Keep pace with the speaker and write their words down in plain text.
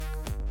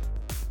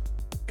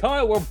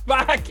Kyle, we're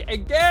back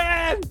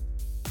again.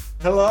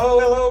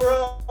 Hello,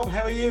 Rob.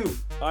 How are you?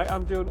 I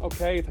am doing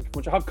okay. Thank you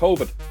much. I have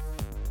COVID.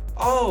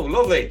 Oh,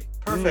 lovely.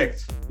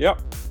 Perfect. Yep.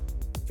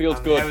 Feels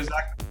And good.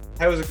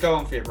 How's it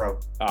going for you, bro?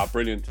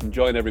 Brilliant.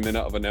 Enjoying every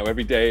minute of it now.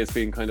 Every day is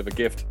being kind of a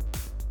gift.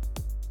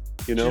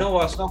 You know? Do you know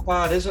what? It's not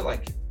bad, is it?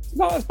 Like, It's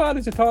not as bad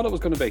as you thought it was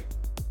going to be.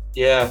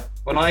 yeah.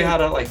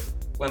 I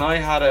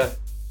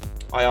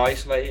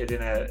isolated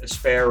in a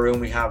spare room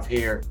we have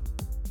here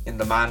in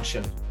the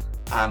mansion,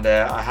 and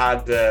I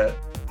had the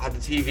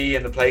TV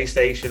and the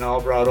PlayStation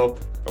all brought up,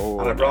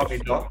 and I brought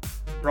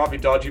me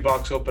dodgy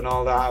box up and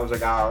all that. I was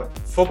like,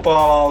 football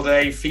all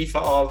day, FIFA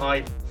all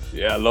night.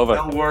 Yeah, I love it.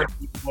 Don't work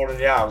more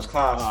than it was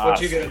class. What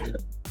you gonna do?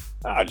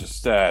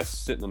 Just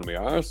sitting on my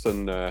arse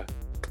and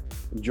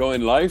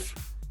enjoying life.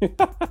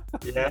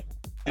 Yeah.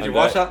 Did you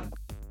watch that?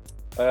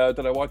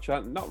 Did I watch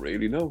that? Not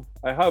really. No.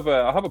 I have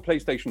a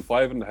PlayStation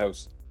 5 in the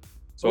house,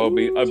 so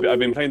I've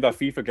been playing that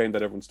FIFA game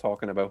that everyone's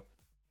talking about.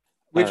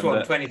 Which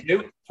one?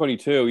 22?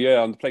 22,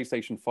 yeah, on the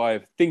PlayStation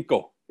 5,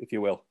 Cinco, if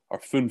you will, or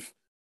Funf.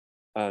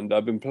 And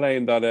I've been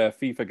playing that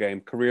FIFA game,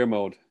 career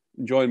mode,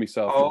 enjoying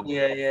myself. Oh,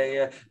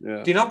 yeah.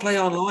 Do you not play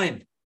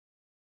online?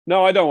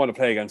 No, I don't want to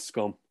play against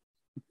scum.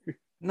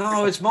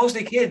 No, it's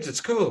mostly kids.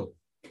 It's cool.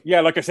 Yeah,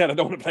 like I said, I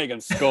don't want to play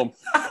against scum.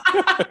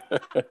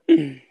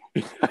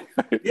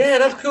 Yeah,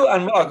 that's cool.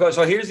 And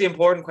so here's the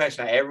important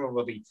question that everyone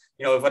will be,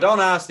 if I don't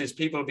ask this,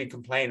 people will be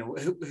complaining.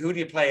 Who do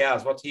you play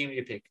as? What team do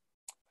you pick?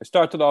 I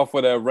started off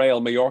with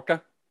Real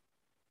Mallorca.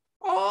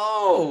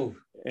 Oh,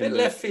 bit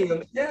left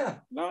field, yeah.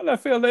 Not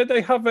left field.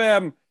 They have.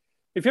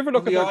 If you ever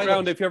look at their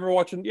ground, if you're ever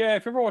watching their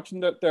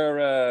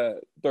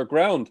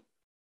ground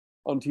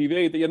on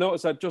TV, that you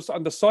notice that just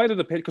on the side of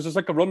the pitch, because there's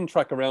like a running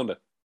track around it,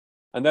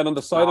 and then on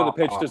the side of the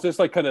pitch, there's this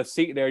like kind of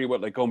seating area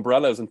with like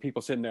umbrellas and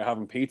people sitting there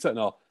having pizza and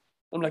all.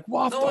 I'm like,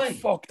 what the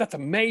fuck? That's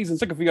amazing.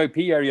 It's like a VIP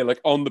area, like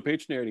on the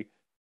pitch nearly,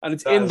 and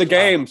it's in the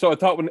game. So I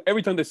thought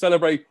every time they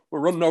celebrate, we're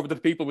running over to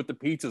the people with the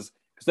pizzas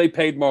because they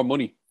paid more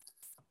money.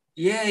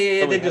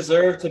 Yeah. So they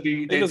deserve to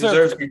be. They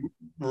deserve to be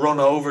run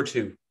over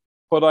to.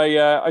 But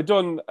I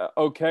done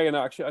okay, and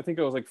actually I think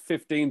I was like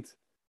 15th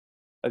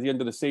at the end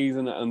of the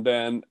season, and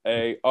then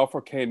a offer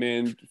came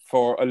in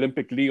for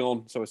Olympic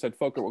Lyon. So I said,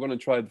 "Fuck it, we're going to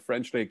try the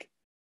French league."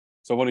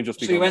 So I've only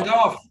just. So you went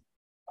off.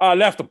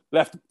 Left him.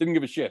 Didn't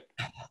give a shit.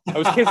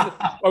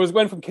 I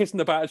went from kissing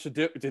the badge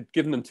to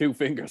giving them two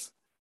fingers.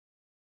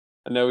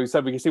 And now we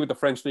said we can see what the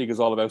French league is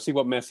all about. See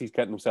what Messi's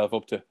getting himself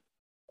up to.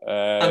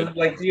 And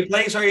like, do you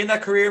play? Sorry, in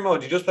that career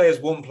mode, do you just play as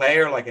one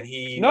player, like, and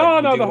he?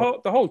 No,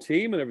 the whole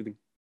team and everything.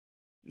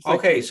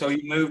 Okay, so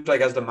you moved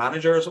like as the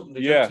manager or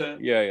something? Yeah.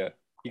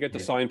 You get to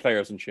sign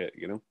players and shit,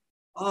 you know.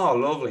 Oh,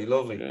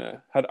 lovely. Yeah,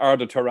 had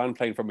Arda Turan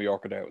playing for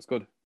Mallorca there. It was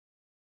good.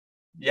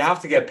 You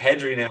have to get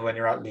Pedri now when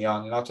you're at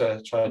Lyon. You have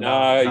to try.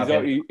 I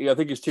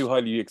think he's too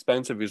highly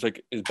expensive. He's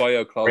like his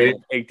buyout clause is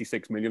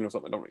 86 million or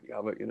something. I don't really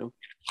have it, you know.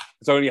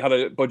 It's only had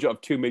a budget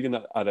of 2 million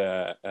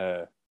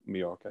at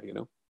Mallorca, you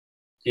know.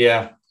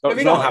 Yeah, so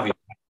it's not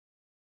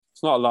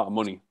a lot of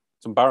money.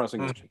 It's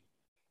embarrassing.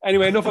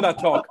 Anyway, enough of that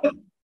talk.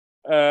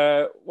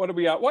 What are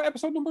we at? What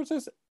episode number is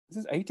this? Is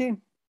this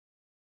 18?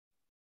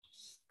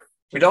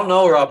 We don't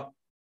know, Rob.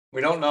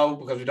 We don't know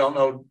because we don't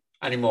know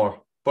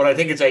anymore. But I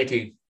think it's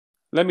 18.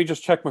 Let me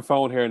just check my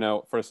phone here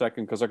now for a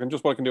second, because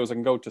what I can do is I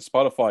can go to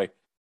Spotify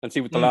and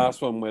see what the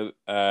last one with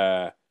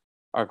our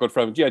good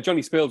friend. Yeah,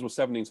 Johnny Spills was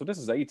 17, so this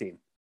is 18.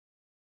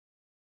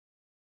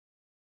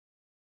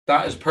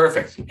 That is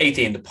perfect.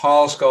 18, the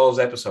Paul Scholes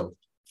episode.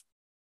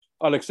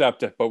 I'll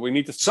accept it, but we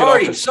need to.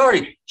 Sorry.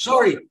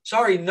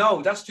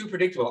 No, that's too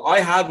predictable.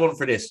 I had one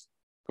for this.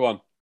 Go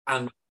on.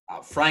 And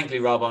frankly,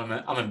 Rob,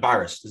 I'm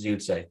embarrassed, as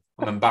you'd say.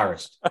 I'm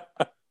embarrassed.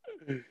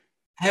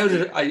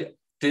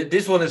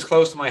 This one is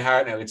close to my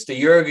heart now. It's the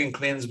Jurgen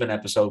Klinsmann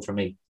episode for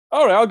me.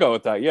 All right, I'll go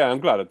with that. Yeah, I'm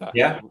glad at that.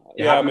 Yeah,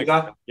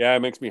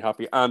 it makes me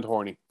happy and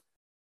horny,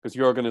 because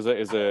Jurgen is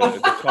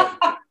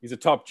he's a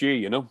top G,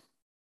 you know.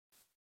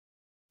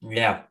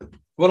 Yeah,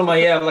 one of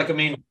my as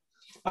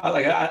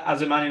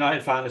a Man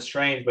United fan, it's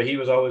strange, but he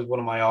was always one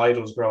of my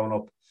idols growing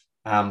up.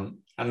 And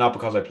not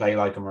because I play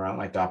like him or anything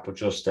like that, but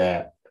just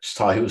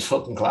thought he was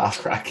fucking class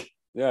crack.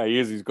 Yeah, he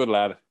is. He's a good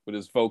lad with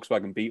his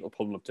Volkswagen Beetle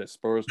pulling up to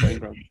Spurs training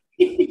ground.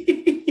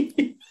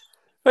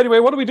 Anyway,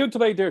 what are we doing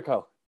today, dear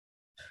Carl?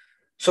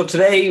 So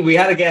today we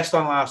had a guest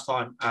on last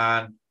time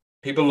and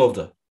people loved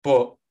it,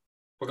 but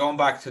we're going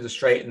back to the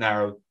straight and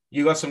narrow.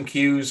 You got some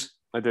Q's.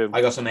 I do.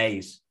 I got some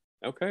A's.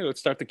 Okay, let's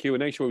start the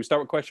Q&A. Shall we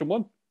start with question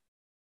 1?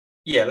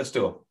 Yeah, let's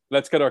do it.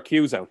 Let's get our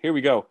Q's out. Here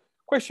we go.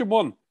 Question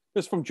 1.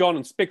 This is from John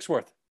in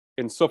Spixworth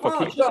in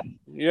Suffolk.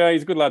 Yeah,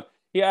 he's a good lad.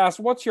 He asked,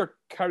 what's your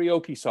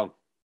karaoke song?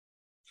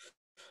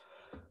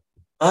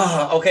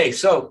 Okay,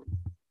 so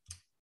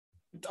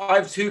I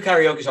have 2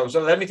 karaoke songs.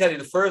 So let me tell you,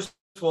 the first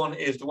one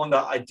is the one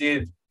that I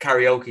did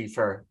karaoke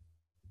for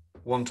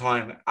one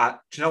time. Do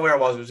you know where I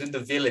was? It was in the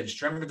Village.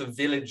 Do you remember the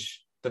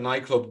Village, the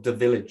nightclub, the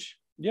Village?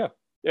 Yeah.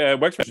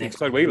 Wexford,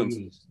 outside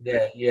Whelan's.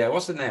 Yeah.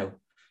 What's it now?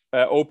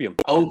 Opium.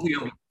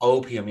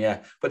 Opium,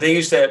 yeah. But they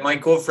used to, my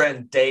good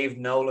friend Dave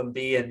Nolan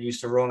Bean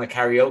used to run a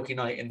karaoke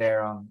night in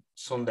there on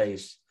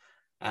Sundays.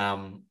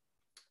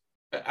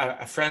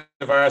 A friend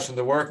of ours from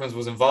the Workman's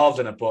was involved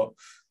in it, but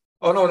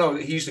no,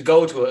 he used to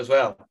go to it as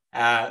well.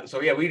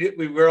 So yeah,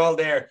 we were all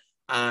there,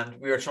 and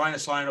we were trying to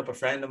sign up a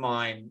friend of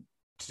mine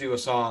to do a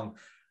song,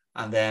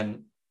 and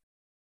then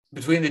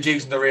between the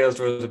jigs and the reels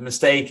there was a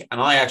mistake, and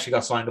I actually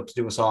got signed up to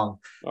do a song,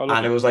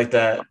 and it was like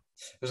it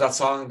was that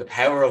song, "The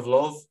Power of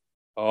Love."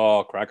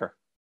 Oh, cracker!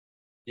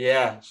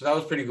 Yeah, so that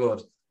was pretty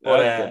good.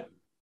 But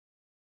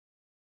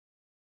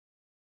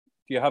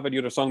do you have any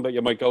other song that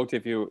you might go to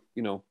if you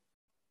know?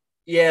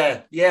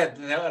 Yeah.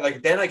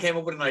 Like then I came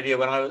up with an idea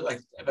when I was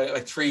like about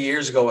 3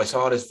 years ago. I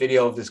saw this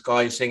video of this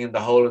guy singing "The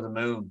Whole of the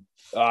Moon,"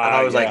 and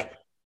I was like,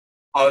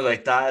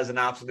 that is an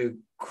absolute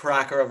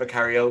cracker of a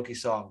karaoke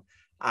song.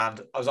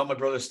 And I was on my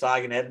brother's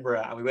stag in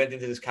Edinburgh, and we went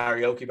into this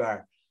karaoke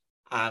bar,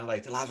 and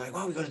like the lads were like,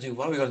 "What are we gonna do?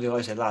 What are we gonna do?"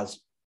 I said,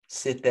 "Lads,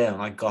 sit down.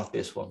 I got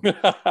this one."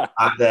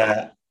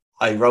 And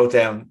I wrote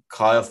down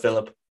Kyle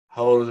Phillip,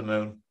 "Whole of the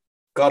Moon."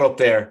 Got up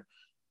there.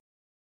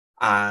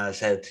 I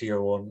said to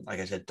your one,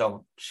 like I said,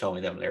 don't show me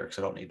them lyrics.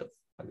 I don't need them.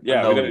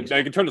 Yeah, you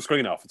can turn the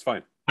screen off. It's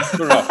fine.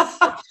 Turn it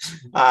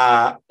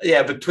off.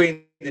 Yeah,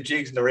 between the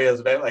jigs and the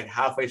reels, about like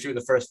halfway through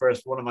the first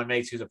verse, one of my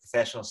mates who's a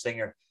professional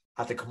singer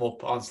had to come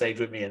up on stage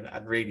with me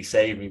and really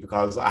save me,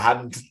 because I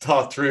hadn't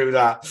thought through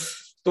that.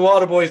 The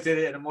Waterboys did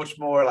it in a much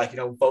more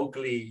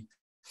vocally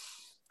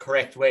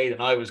correct way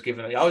than I was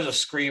giving it. I was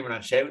just screaming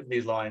and shouting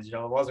these lines. It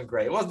wasn't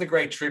great. It wasn't a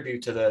great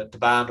tribute to the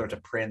band or to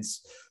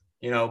Prince,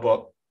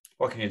 but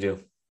what can you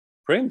do?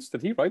 Prince,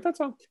 did he write that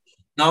song?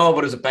 No,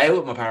 but it's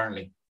about him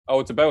apparently.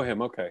 Oh, it's about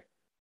him. Okay.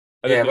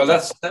 Yeah, well,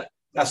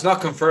 that's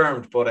not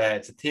confirmed, but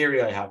it's a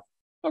theory I have.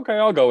 Okay,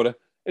 I'll go with it.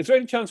 Is there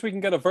any chance we can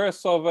get a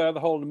verse of The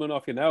Whole of the Moon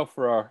off you now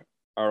for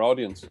our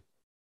audience?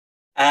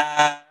 We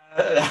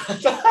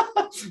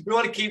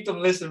want to keep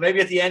them listening.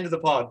 Maybe at the end of the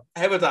pod.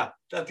 How about that?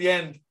 At the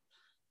end,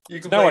 you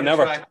can play the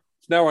track.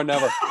 It's now or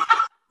never.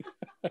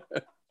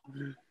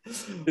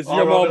 This is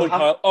your moment,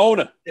 Kyle. Own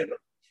it. Yeah,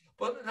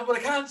 but I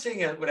can't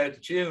sing it without the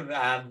tune,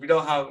 and we're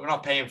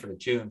not paying for the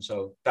tune,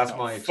 so that's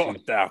my excuse.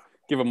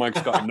 Give him Mike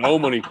Scott no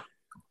money.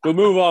 We'll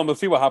move on. We'll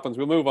see what happens.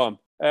 We'll move on.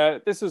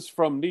 This is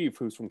from Neve,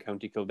 who's from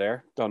County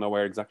Kildare. Don't know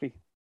where exactly.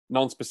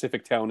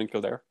 Non-specific town in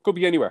Kildare. Could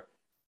be anywhere.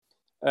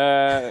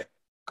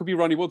 Could be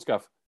Ronnie Wood's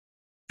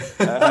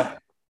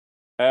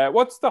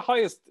what's the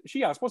highest?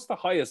 She asked, what's the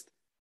highest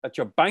that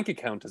your bank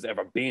account has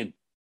ever been?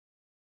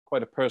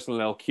 Quite a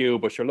personal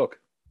LQ, but sure, look.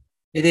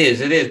 It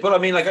is. But I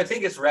mean, I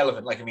think it's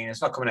relevant.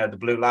 It's not coming out of the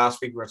blue. Last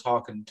week we were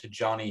talking to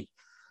Johnny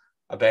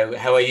about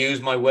how I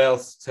use my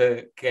wealth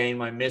to gain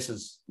my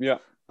misses. Yeah.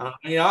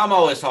 I'm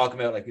always talking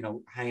about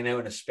hanging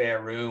out in a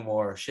spare room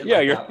or shit. Yeah,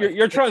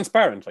 you're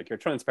transparent. You're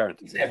transparent.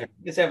 It's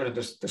evident.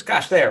 There's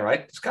cash there,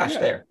 right? There's cash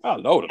there. Oh,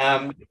 load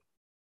of it.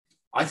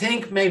 I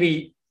think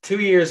maybe 2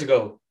 years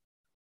ago.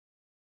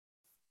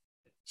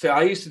 So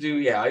I used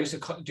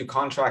to do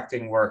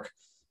contracting work,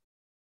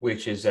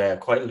 which is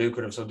quite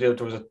lucrative. So there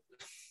was a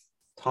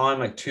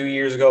time 2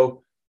 years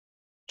ago,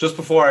 just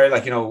before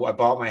I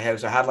bought my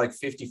house, I had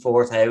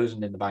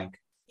 54,000 in the bank.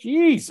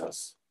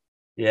 Jesus.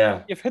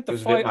 Yeah. You've hit the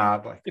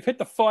You've hit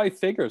the 5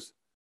 figures.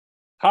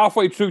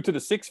 Halfway through to the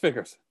 6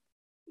 figures.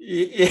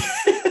 Yeah.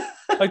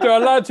 There are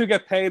lads who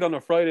get paid on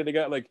a Friday, they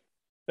get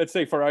let's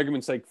say for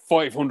argument's sake,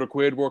 500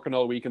 quid working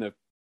all week in a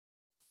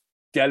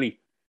deli.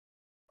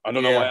 I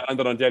don't know why I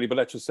landed on deli, but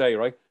let's just say,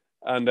 right?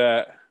 And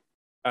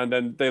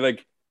then they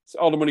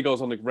all the money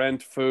goes on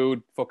rent,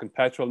 food, fucking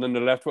petrol, and then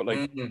they're left with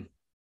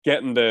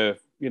getting the,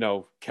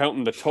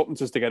 counting the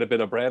tuppences to get a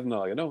bit of bread and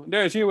all, And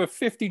there's you with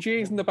 50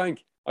 G's in the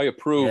bank. I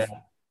approve.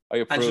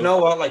 Yeah. And you know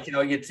what?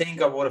 You'd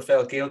think I would have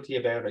felt guilty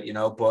about it,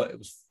 but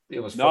it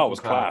was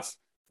class.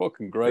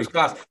 Fucking great. It was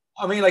class.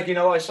 I mean,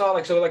 I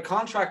saw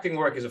contracting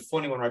work is a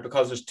funny one, right?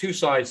 Because there's two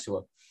sides to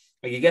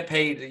it. You get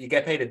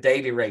paid a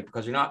daily rate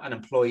because you're not an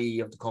employee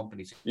of the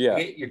company. So you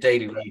get your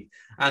daily rate.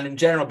 And in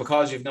general,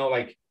 because you've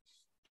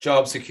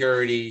job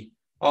security,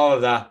 all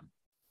of that,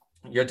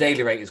 your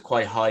daily rate is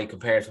quite high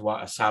compared to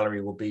what a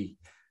salary will be.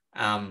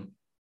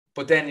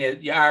 But then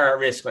you are at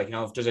risk,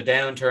 if there's a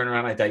downturn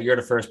around like that, you're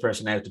the first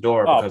person out the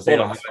door because they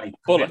don't have any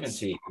commitment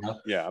to you.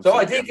 Yeah. Absolutely.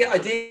 So I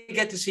did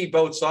get to see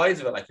both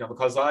sides of it,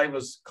 because I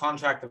was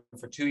contracted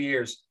for 2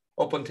 years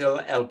up until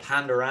El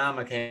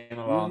Pandorama came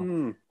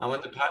along. And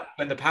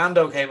when the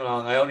Pando came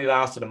along, I only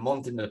lasted a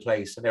month in the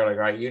place, and they were like,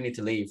 "Right, you need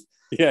to leave."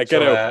 Yeah,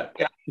 get out.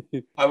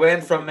 I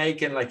went from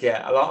making a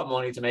lot of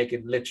money to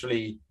making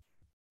literally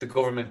the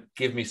government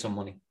give me some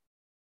money.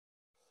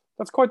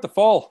 That's quite the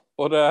fall,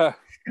 but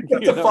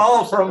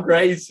fall from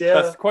grace. Yeah,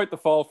 that's quite the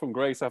fall from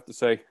grace, I have to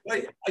say.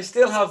 I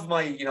still have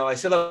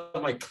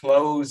my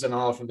clothes and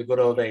all from the good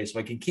old days, so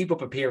I can keep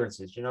up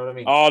appearances. You know what I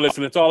mean? Oh,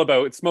 listen, it's all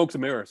about smokes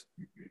and mirrors.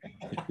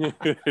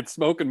 It's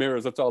smoke and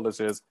mirrors. That's all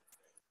this is.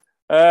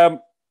 I've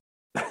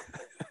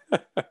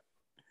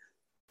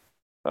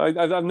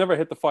never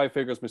hit the 5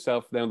 figures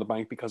myself down the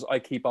bank because I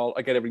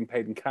get everything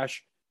paid in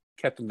cash,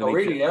 kept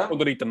underneath,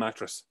 underneath the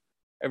mattress.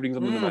 Everything's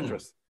under the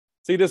mattress.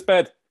 See this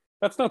bed?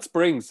 That's not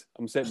Springs.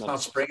 I'm sitting It's on.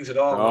 not Springs at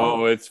all. Oh,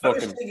 No. it's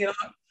fucking.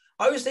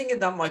 I was thinking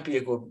that might be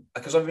a good,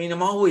 because I mean,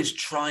 I'm always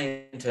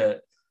trying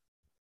to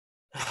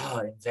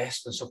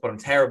invest in stuff, but I'm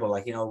terrible.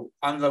 Like, you know,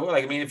 I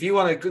mean, if you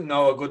want to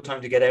know a good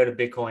time to get out of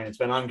Bitcoin, it's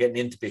when I'm getting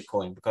into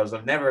Bitcoin, because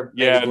I've never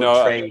made a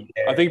good trade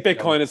there. I think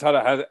Bitcoin has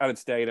had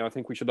its day now. I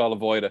think we should all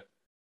avoid it.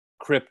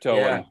 Crypto,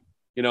 and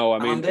you know, I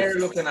mean, I'm there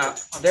looking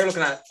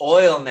at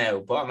oil now,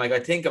 but I'm like, I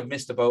think I've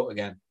missed the boat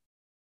again.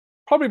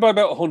 Probably by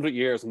about 100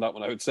 years on that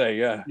one, I would say.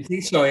 Yeah. You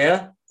think so?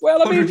 Yeah.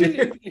 Well,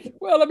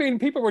 I mean,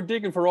 people were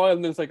digging for oil,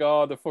 and it's like,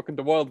 oh,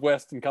 the Wild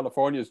West in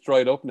California is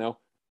dried up now.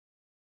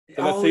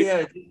 So let's see,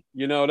 yeah.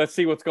 You know, let's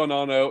see what's going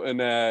on out in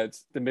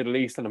the Middle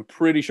East, and I'm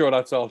pretty sure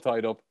that's all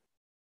tied up.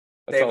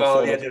 They have it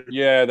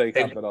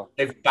all.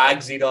 They've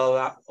bagsied all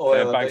that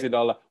oil. Bagsied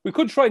all that. We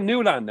could try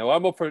new land now.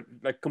 I'm up for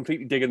like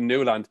completely digging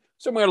new land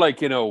somewhere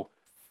like you know,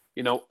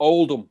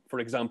 Oldham, for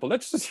example.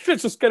 Let's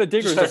just get a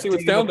digger and see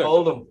what's down there.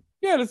 Oldham.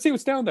 Yeah, let's see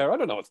what's down there. I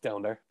don't know what's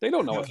down there. They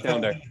don't know what's down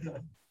there.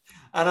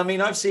 And I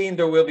mean, I've seen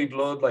There Will Be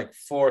Blood like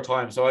 4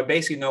 times, so I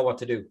basically know what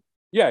to do.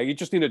 Yeah, you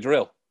just need a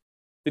drill.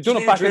 They've done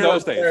it back in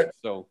those days.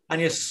 So and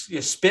you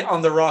spit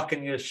on the rock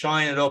and you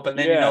shine it up, and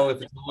then you know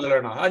if it's oil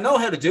or not. I know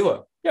how to do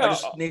it. Yeah, I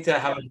just need to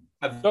have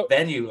a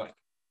venue. Like,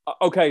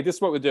 okay, this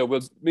is what we'll do.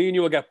 Me and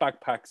you will get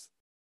backpacks.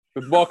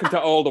 We'll walk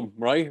into Oldham,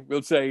 right?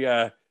 We'll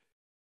say,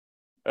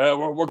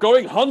 we're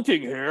going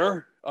hunting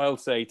here. I'll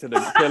say to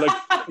the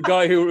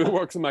guy who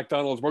works at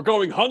McDonald's, we're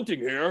going hunting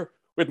here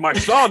with my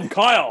son,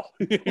 Kyle.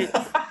 And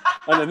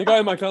then the guy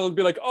at McDonald's will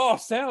be like, oh,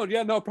 sound.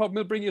 Yeah, no problem.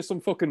 We'll bring you some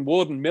fucking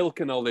wood and milk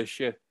and all this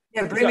shit.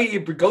 Yeah, bring me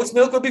your goat's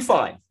milk will be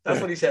fine. That's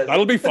what he says.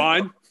 That'll be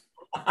fine.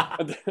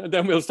 And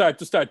then we'll start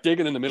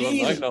digging in the middle of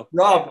the night. No.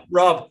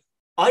 Rob,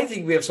 I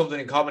think we have something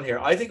in common here.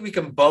 I think we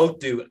can both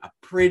do a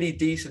pretty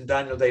decent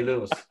Daniel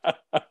Day-Lewis. What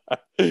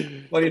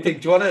do you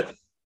think? Do you want to...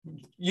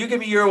 You give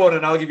me your one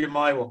and I'll give you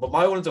my one. But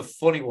my one's a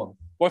funny one.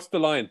 What's the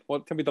line?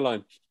 Tell me the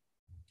line.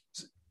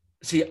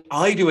 See,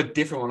 I do a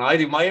different one. I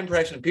do my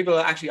impression. People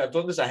actually, I've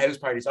done this at house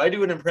parties. I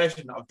do an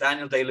impression of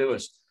Daniel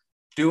Day-Lewis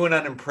doing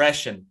an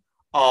impression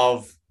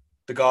of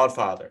The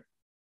Godfather.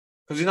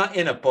 Because he's not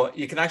in it, but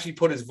you can actually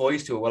put his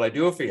voice to it. Will I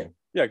do it for you?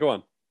 Yeah, go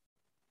on.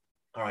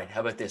 All right,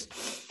 how about this?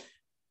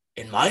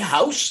 In my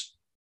house,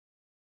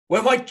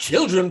 where my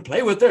children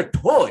play with their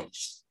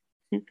toys.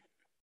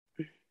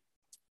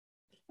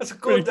 That's a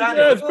good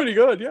Daniel. Yeah, it's pretty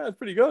good. Yeah, it's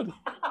pretty good.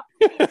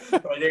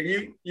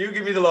 Right, you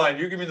give me the line.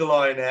 You give me the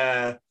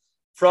line.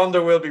 From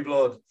There Will Be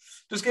Blood.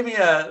 Just give me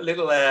a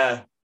little...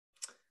 I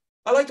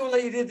like the one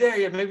that you did there.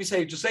 Yeah, maybe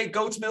say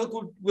goat's milk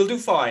will do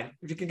fine.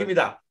 If you can give me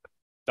that.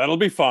 That'll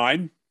be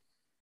fine.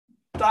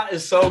 That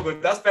is so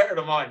good. That's better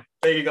than mine.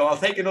 There you go. I'll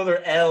take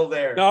another L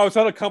there. No, it's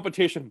not a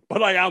competition,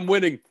 but I am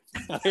winning.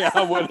 I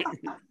am winning.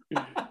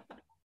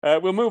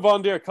 We'll move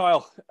on there,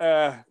 Kyle,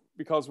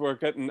 because we're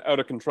getting out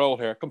of control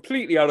here.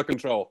 Completely out of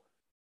control.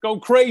 Going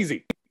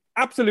crazy.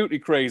 Absolutely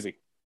crazy.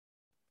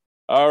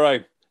 All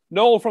right.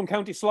 Noel from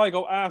County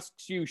Sligo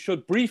asks you,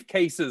 should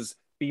briefcases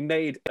be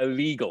made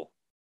illegal?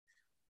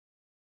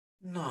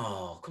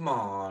 No, come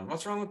on.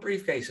 What's wrong with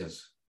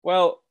briefcases?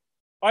 Well,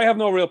 I have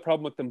no real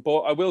problem with them, but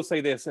I will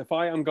say this. If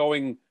I am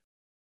going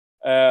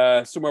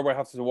somewhere where I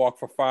have to walk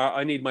for far,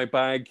 I need my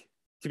bag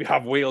to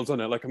have wheels on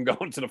it, like I'm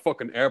going to the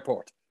fucking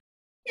airport.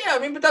 Yeah, I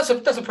mean, but that's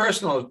a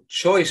personal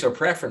choice or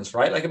preference,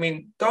 right? Like, I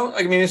mean,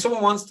 if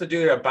someone wants to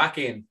do their back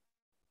in,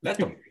 let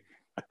them.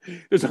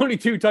 There's only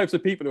 2 types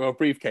of people who have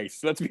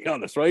briefcases. Let's be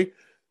honest, right?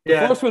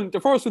 The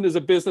first one is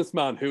a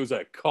businessman who's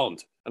a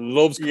cunt and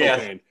loves cocaine.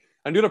 Yeah.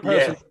 And the other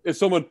person is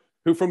someone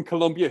who from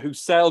Colombia who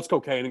sells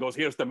cocaine and goes,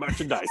 here's the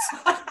merchandise.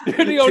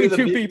 They're the only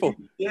 2 people.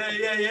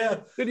 Yeah.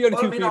 They're the only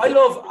 2 people.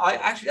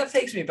 That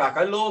takes me back.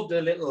 I love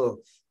the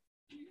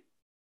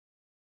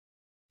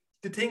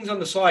things on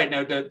the side.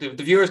 Now, the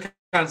viewers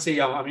can't see.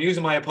 I'm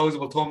using my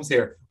opposable thumbs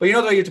here. But you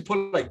know that you have to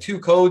put like 2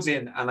 codes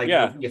in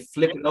and you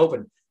flip it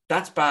open.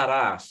 That's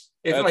badass.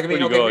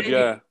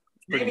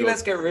 Maybe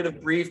let's get rid of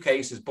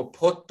briefcases, but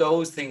put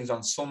those things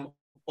on some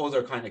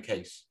other kind of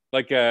case.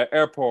 Like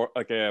airport,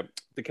 the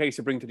case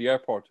you bring to the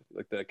airport,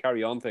 like the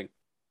carry-on thing.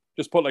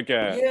 Just put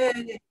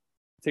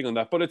thing on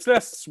that. But it's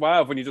less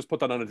suave when you just put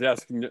that on a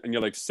desk and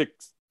you're like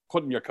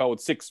putting your code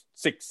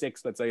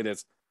 666, let's say it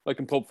is, like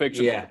in Pulp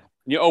Fiction. Yeah. And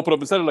you open up,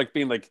 instead of like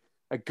being like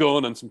a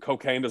gun and some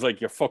cocaine, there's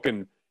like your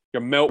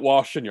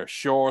mouthwash and your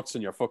shorts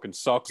and your fucking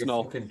socks and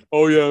all.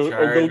 Oh yeah,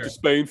 I'm going to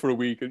Spain for a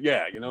week.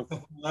 Yeah, you know.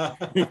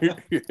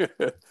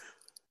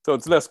 So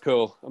it's less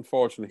cool,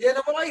 unfortunately. Yeah,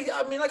 no, but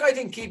I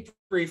think keep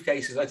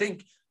briefcases. I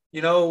think,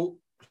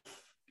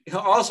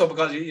 also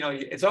because,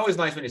 it's always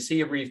nice when you see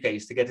a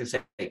briefcase to get to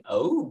say,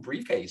 oh,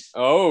 briefcase.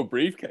 Oh,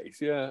 briefcase,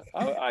 yeah.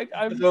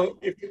 So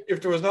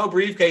if there was no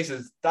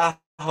briefcases, that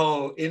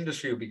whole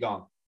industry would be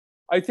gone.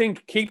 I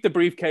think keep the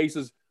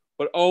briefcases,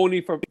 but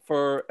only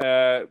for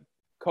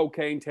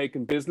cocaine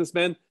taking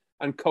businessmen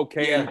and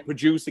cocaine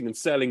producing and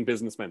selling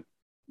businessmen.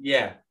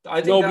 Yeah.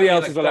 Nobody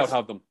else is allowed to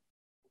have them.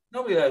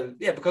 Nobody,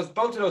 because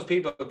both of those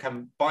people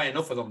can buy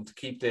enough of them to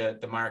keep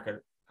the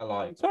market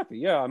alive. Exactly,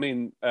 yeah. I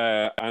mean,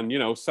 and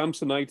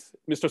Samsonite,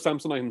 Mr.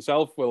 Samsonite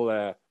himself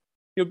will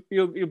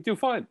You'll do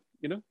fine.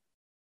 You know,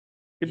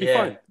 he'll be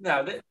fine.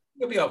 No,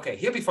 he'll be okay.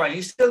 He'll be fine.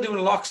 He's still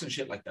doing locks and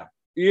shit like that.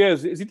 He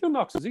is. Is he doing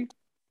locks? Is he?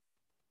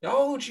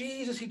 Oh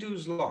Jesus, he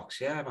does locks.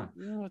 Yeah, man.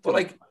 Yeah, but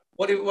like,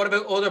 what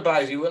about other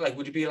bags?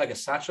 Would you be like a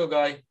satchel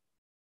guy?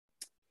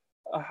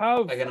 I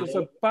have. There's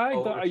a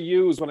bag that I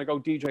use when I go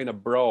DJing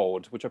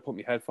abroad, which I put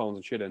my headphones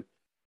and shit in,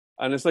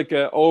 and it's like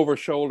a over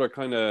shoulder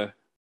kind of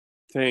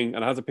thing,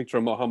 and it has a picture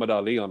of Muhammad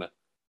Ali on it.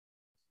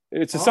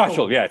 It's a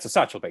satchel, yeah. It's a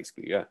satchel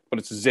basically, yeah. But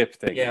it's a zip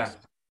thing. Yeah.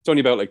 It's only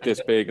about like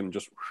this big and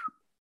just.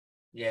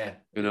 Yeah.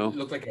 You know. You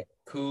look like a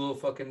cool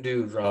fucking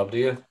dude, Rob. Do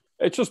you?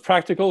 It's just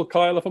practical,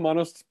 Kyle, if I'm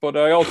honest. But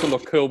I also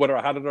look cool whether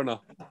I had it or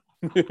not.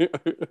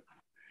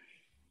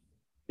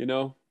 You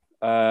know,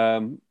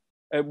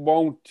 it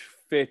won't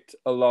fit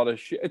a lot of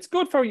shit. It's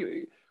good for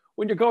you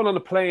when you're going on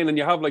a plane and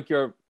you have like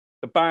the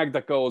bag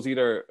that goes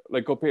either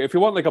like up here. If you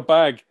want like a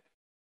bag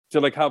to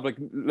like have like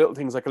little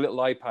things like a little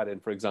iPad in,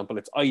 for example,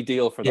 it's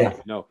ideal for that.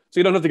 You know, so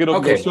you don't have to get up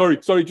and go,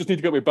 sorry, just need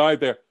to get my bag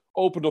there.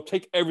 Open up,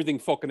 take everything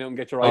fucking out and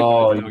get your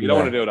iPad. You don't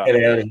want to do that.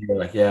 Get out of here,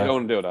 like, yeah. You don't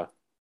want to do that.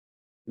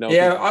 No.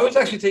 Yeah, I was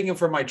actually thinking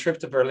for my trip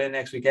to Berlin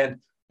next weekend,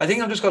 I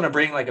think I'm just going to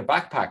bring like a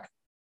backpack.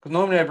 Because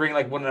normally I bring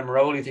like one of them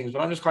rolly things,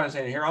 but I'm just kind of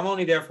saying here, I'm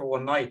only there for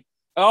one night.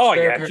 Oh,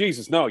 yeah,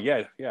 Jesus, no,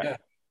 yeah.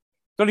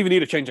 Don't even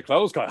need a change of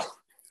clothes, Kyle.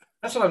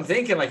 That's what I'm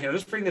thinking. Like,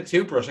 just bring the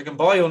toothbrush. I can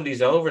buy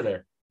undies over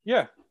there.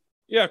 Yeah,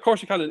 of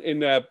course you can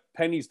in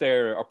Penny's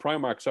there, or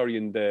Primark, sorry,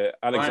 in the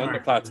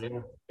Alexanderplatz. Yeah.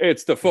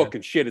 It's the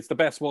fucking shit. It's the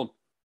best one.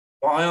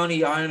 Well, I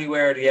only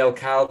wear the L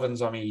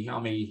Calvins on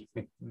me.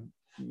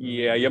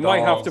 Yeah, you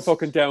might have to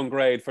fucking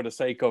downgrade for the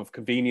sake of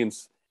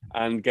convenience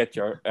and get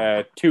your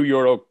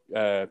 €2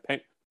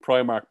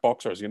 Primark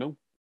boxers, you know,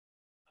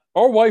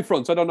 or Y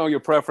fronts. I don't know your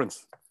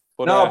preference.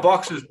 But,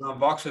 boxers,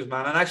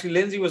 man. And actually,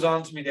 Lindsay was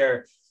on to me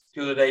there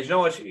the other day. You know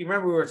what? You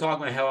remember we were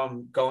talking about how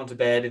I'm going to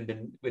bed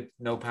and with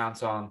no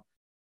pants on.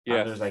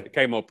 Yeah, there's like it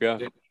came up.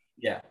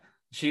 Yeah.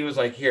 She was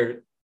like,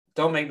 "Here,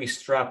 don't make me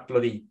strap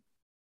bloody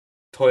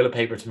toilet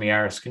paper to my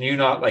arse. Can you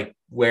not like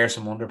wear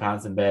some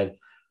underpants in bed?"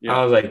 Yeah.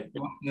 I was like,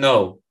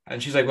 "No."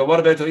 And she's like, "Well, what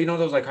about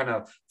those like kind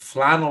of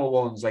flannel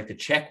ones, like the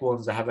check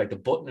ones that have like the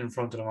button in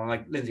front of them?" I'm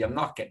like, "Lindsay, I'm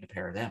not getting a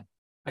pair of them.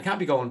 I can't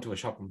be going to a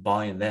shop and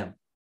buying them."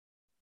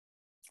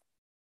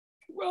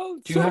 Well,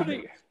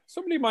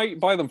 somebody might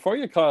buy them for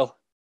you, Kyle.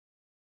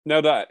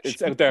 Now that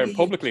it's out there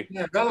publicly.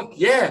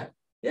 Yeah.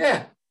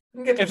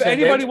 If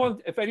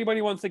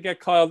anybody wants to get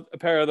Kyle a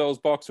pair of those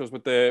boxers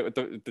with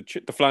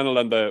the flannel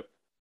and the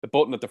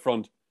button at the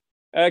front,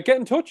 get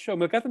in touch and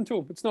we'll get them to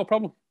him. It's no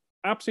problem.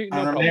 Absolutely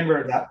no problem.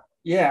 Remember that.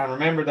 Yeah, and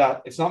remember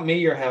that it's not me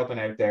you're helping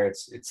out there.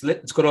 It's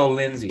good old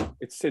Lindsay.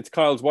 It's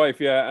Kyle's wife,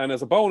 yeah. And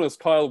as a bonus,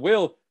 Kyle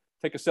will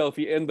take a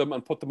selfie in them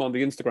and put them on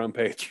the Instagram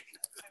page.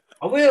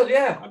 I will,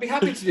 yeah. I'd be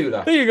happy to do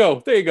that. There you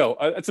go.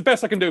 It's the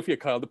best I can do for you,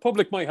 Kyle. The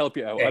public might help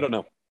you out. Yeah. I don't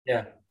know.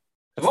 Yeah.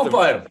 I won't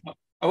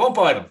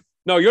buy them.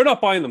 No, you're not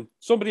buying them.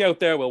 Somebody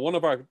out there will, one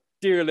of our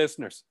dear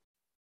listeners.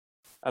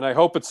 And I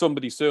hope it's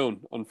somebody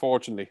soon,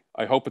 unfortunately.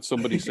 I hope it's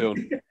somebody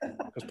soon.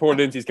 Because poor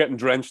Lindsay's getting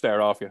drenched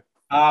there off you.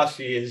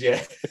 She is,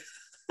 yeah.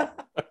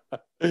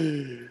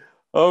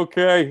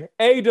 Okay.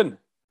 Aidan,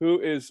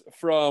 who is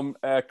from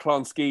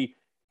Clonskee,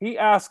 he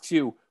asks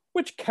you,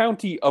 which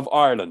county of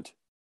Ireland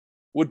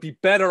would be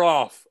better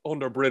off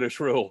under British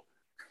rule?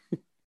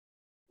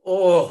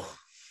 Oh.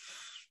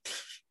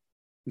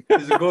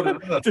 It's a good one.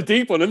 It's a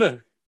deep one, isn't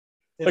it?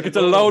 It's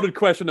a loaded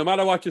question. No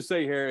matter what you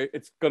say here,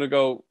 it's gonna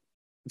go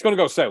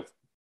south.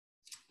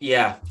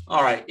 Yeah.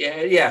 All right.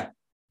 Yeah.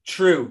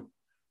 True.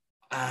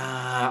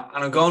 And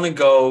I'm going to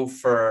go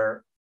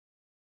for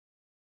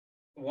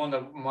one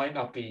that might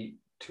not be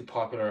too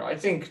popular. I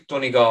think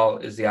Donegal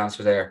is the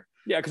answer there.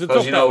 Yeah, because it's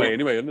up that way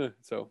anyway, isn't it?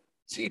 So,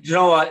 see, do you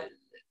know what?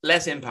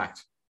 Less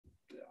impact.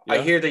 Yeah.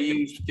 I hear they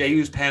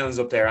use pounds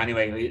up there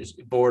anyway,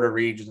 border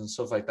regions and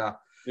stuff like that.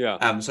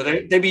 Yeah. So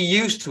they'd be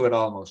used to it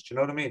almost. You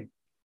know what I mean?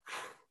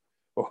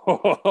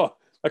 Oh,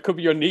 that could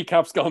be your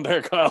kneecaps gone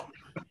there, Kyle.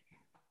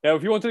 Now,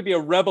 if you wanted to be a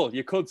rebel,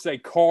 you could say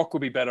Cork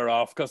would be better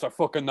off because they're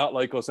fucking not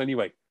like us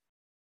anyway.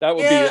 That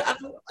would be. I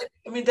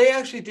mean, they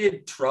actually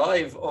did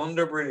thrive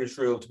under British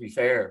rule, to be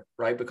fair,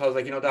 right? Because,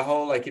 the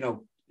whole,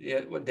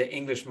 the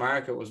English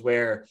market was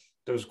where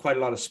there was quite a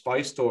lot of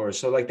spice stores.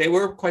 So, they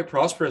were quite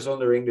prosperous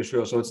under English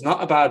rule. So, it's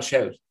not a bad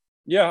shout.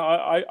 Yeah,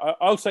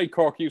 I'll say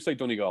Cork, you say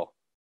Donegal.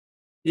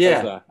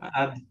 Yeah.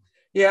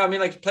 I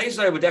mean, places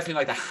I would definitely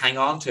like to hang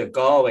on to,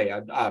 Galway.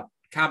 I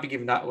can't be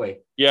given that away.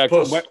 Yeah,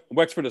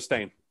 Wexford is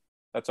staying.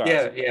 That's all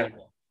right. Yeah.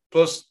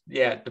 Plus,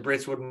 the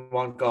Brits wouldn't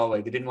want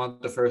Galway. They didn't want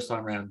it the first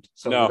time round,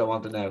 so they don't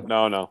want it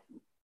now. No.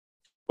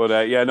 But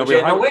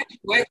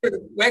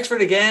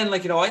Wexford again.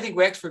 I think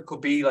Wexford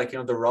could be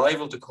the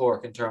rival to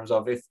Cork in terms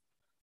of if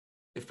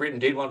Britain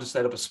did want to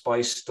set up a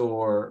spice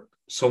store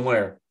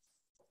somewhere,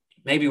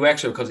 maybe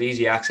Wexford because of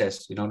easy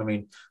access. You know what I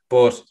mean?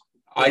 But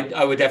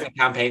I would definitely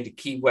campaign to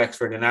keep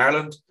Wexford in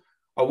Ireland.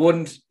 I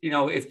wouldn't,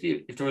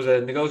 if there was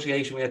a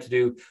negotiation we had to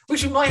do,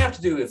 which we might have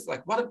to do if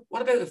what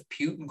about if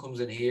Putin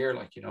comes in here,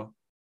 to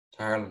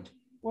Ireland?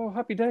 Well,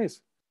 happy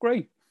days.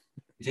 Great.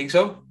 You think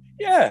so?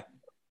 Yeah.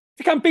 If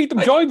you can't beat them,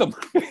 join them.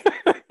 You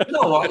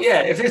know what?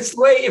 Yeah, if it's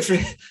the way, if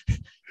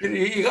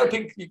you got to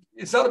pick,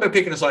 it's not about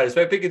picking a side; it's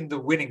about picking the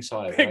winning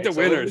side. Pick the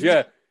winners,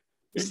 yeah.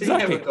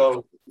 Exactly.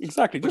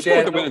 Exactly. Just go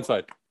with the winning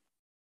side.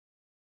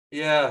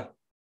 Yeah,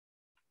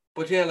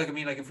 but yeah, like I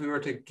mean, like if we were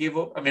to give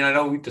up, I mean, I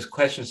know this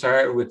question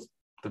started with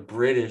the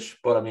British,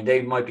 but I mean,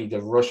 they might be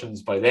the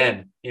Russians by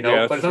then, you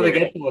know. By the time they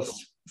get to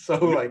us, so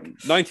like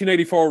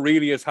 1984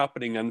 really is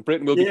happening, and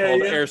Britain will be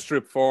called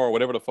Airstrip 4 or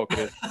whatever the fuck it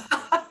is.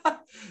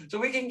 So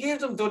we can give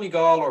them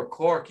Donegal or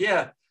Cork,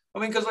 yeah. I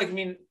mean, because like I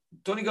mean,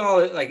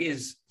 Donegal like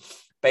is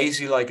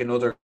basically like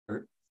another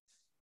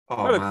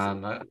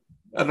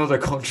another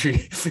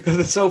country because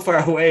it's so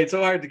far away. It's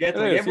so hard to get to.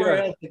 Like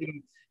everywhere else,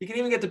 you can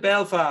even get to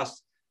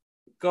Belfast,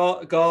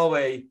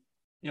 Galway,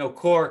 you know,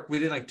 Cork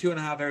within like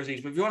 2.5 hours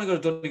each. But if you want to go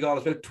to Donegal,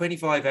 it's about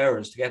 25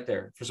 hours to get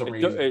there for some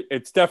reason.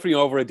 It's definitely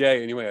over a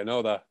day anyway. I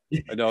know that.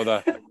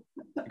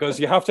 Because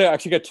you have to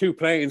actually get 2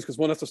 planes because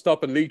one has to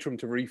stop in Leitrim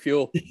to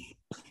refuel.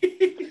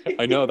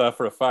 I know that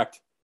for a fact.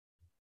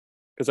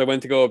 Because I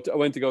went to go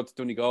to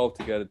Donegal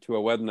to get to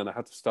a wedding, and I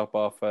had to stop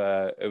off.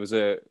 It was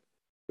a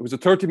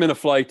 30-minute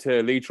flight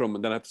to Leitrim,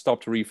 and then I had to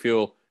stop to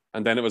refuel,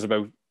 and then it was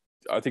about,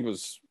 I think it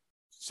was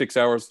 6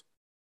 hours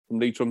from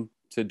Leitrim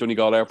to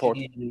Donegal Airport.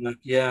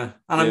 Yeah,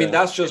 and I mean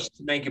that's just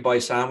to make you buy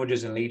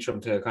sandwiches in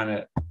Leitrim to kind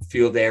of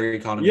fuel their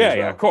economy. Yeah,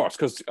 yeah, of course,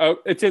 because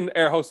it's in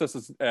air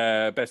hostess's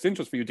best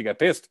interest for you to get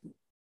pissed.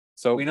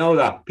 So we know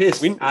that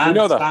pissed, we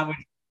know that.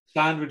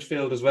 Sandwich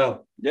filled as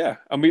well. Yeah,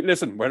 and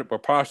we're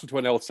partial to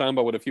an El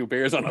Samba with a few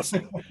beers on us.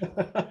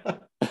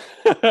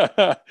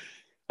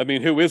 I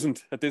mean, who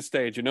isn't at this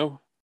stage, you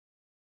know?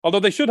 Although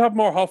they should have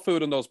more hot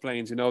food on those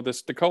planes, you know.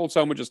 The cold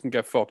sandwiches can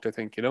get fucked, I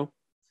think, you know.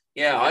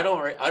 Yeah, I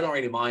don't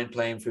really mind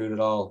plain food at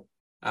all.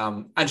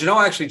 And you know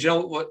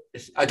what?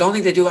 I don't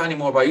think they do it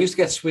anymore. But I used to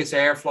get Swiss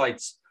Air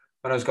flights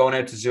when I was going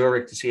out to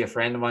Zurich to see a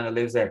friend of mine that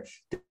lives there.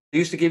 They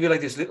used to give you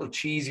like this little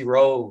cheesy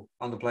roll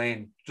on the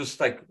plane, just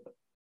like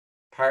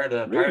part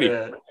of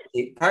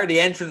the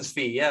entrance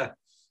fee. Yeah, you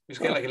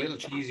just get like a little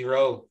cheesy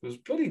roll. It was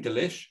bloody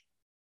delish.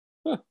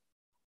 Huh.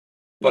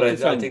 But I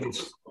think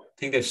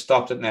they've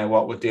stopped it now.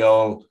 What with the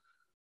old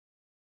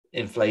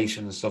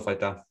inflation and stuff like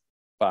that.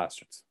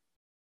 Bastards.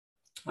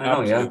 I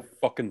know, absolute, yeah.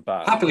 Fucking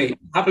bad.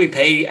 Happily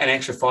pay an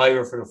extra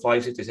 $5 for the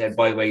flights if they said,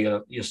 by the way,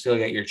 you'll still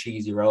get your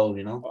cheesy roll,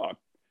 you know?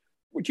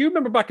 Do you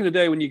remember back in the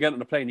day when you get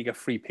on a plane, you get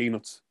free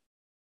peanuts?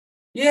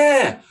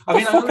 Yeah. I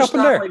mean, I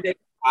understand there?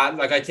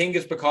 Like, I think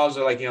it's because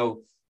of, like, you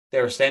know,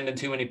 they were sending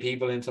too many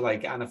people into,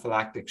 like,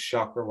 anaphylactic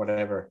shock or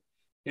whatever.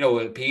 You know,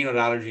 with peanut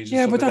allergies.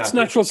 Yeah, but that's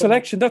natural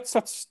selection.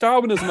 That's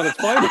Darwinism at its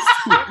finest.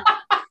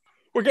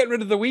 We're getting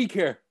rid of the weak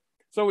here,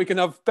 so we can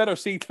have better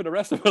seats for the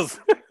rest of us.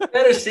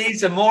 Better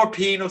seats and more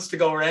peanuts to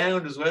go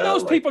around as well.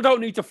 Those people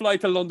don't need to fly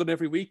to London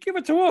every week. Give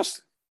it to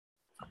us.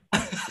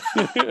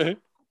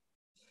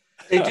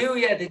 They do,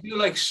 yeah. They do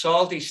like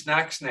salty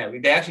snacks now.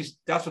 They actually,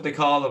 that's what they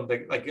call them.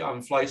 They, like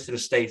on flights to the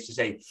States, to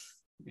say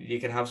you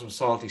can have some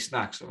salty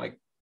snacks. I'm like,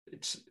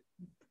 it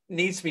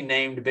needs to be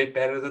named a bit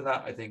better than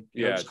that. I think.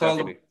 Just call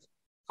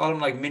them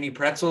like mini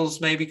pretzels,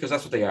 maybe, because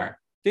that's what they are.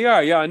 They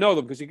are, yeah. I know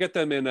them because you get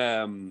them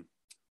in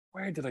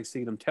where did I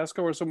see them?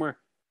 Tesco or somewhere.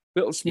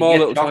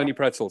 Little tiny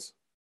pretzels.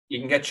 You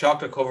can get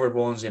chocolate covered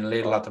ones in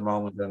Lidl at the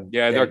moment. And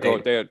yeah, they're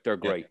good. They're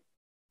great.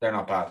 They're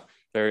not bad.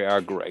 They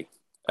are great.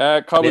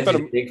 Lindsay's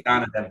a big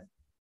fan of them.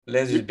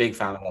 Lindsay's a big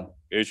fan of them.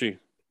 Is she?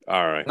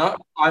 All right.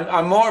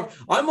 I'm more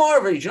of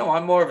a,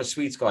 I'm more of a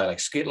sweets guy, like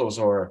Skittles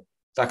or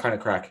that kind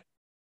of crack.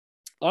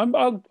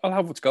 I'll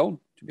have what's going,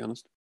 to be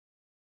honest.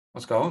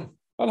 What's going?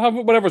 I'll have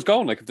whatever's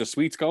going. Like if there's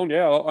sweets going,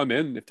 yeah, I'm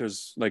in. If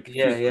there's like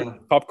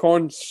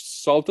popcorn,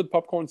 salted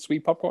popcorn,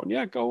 sweet popcorn,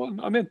 yeah, go on.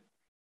 I'm in.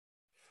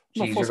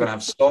 Jeez, you're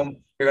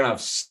gonna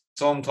have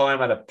some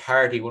time at a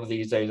party one of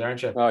these days,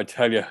 aren't you? Oh, I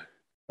tell you,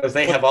 because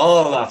they have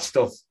all that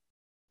stuff.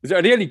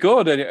 Are they any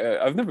good?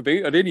 I've never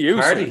been. Are they any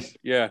use? Parties?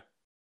 Yeah.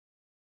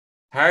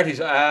 Parties.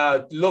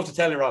 Love to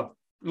tell you, Rob.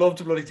 Love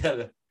to bloody tell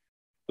you.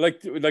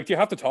 Like, do you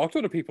have to talk to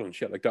other people and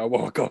shit like that?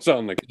 What goes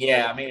on? Like,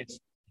 yeah, I mean,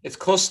 it's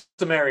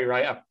customary,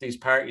 right, at these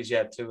parties,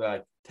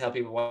 to tell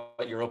people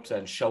what you're up to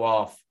and show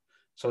off,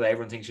 so that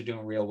everyone thinks you're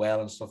doing real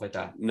well and stuff like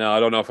that. No, I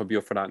don't know if I'd be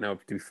up for that now.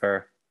 To be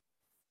fair,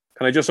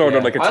 can I just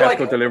order like a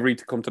Tesco delivery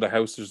to come to the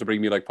house just to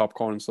bring me like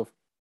popcorn and stuff?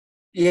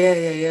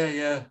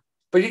 Yeah.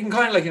 But you can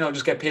kind of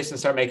just get pissed and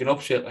start making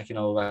up shit.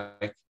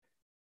 Like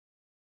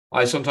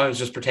I sometimes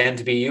just pretend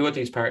to be you at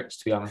these parties,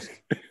 to be honest.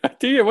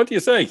 Do you? What do you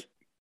say?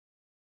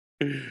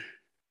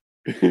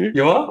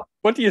 You what?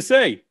 What do you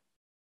say?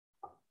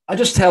 I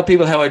just tell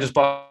people how I just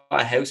bought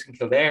a house in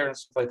Kildare and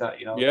stuff like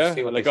that. Yeah,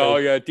 like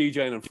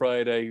DJing on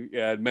Friday.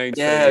 Yeah, main.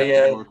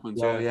 Yeah.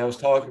 I was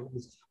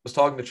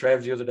talking to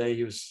Trev the other day.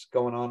 He was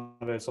going on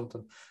about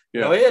something.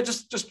 Yeah.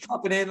 Just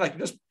drop it in, like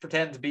just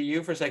pretend to be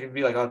you for a second.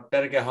 Be like, I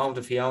better get home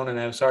to Fiona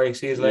now. Sorry,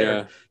 see you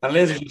later. Yeah. And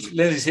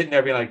Lindsay's sitting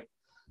there being like,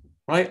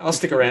 right, I'll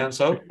stick around.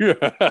 So.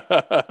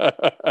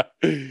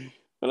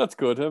 Well, that's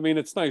good. I mean,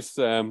 it's nice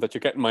that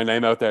you're getting my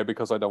name out there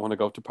because I don't want to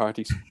go to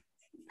parties.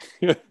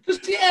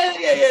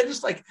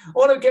 Just like I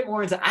want to get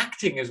more into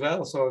acting as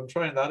well, so I'm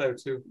trying that out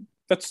too.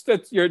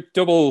 That's your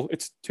double.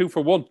 It's 2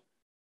 for 1.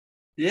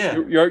 Yeah.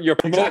 You're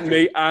promoting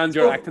me and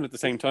you're acting at the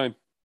same time.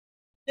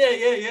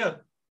 Yeah.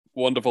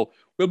 Wonderful.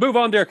 We'll move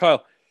on there,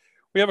 Kyle.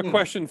 We have a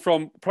question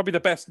from probably the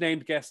best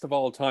named guest of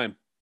all time.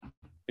 Are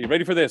you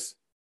ready for this?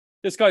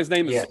 This guy's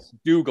name is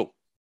Dougal,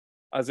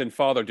 as in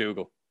Father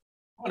Dougal.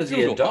 What is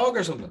he, a dog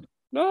or something?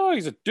 No,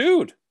 he's a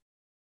dude.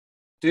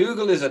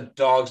 Dougal is a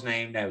dog's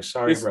name now.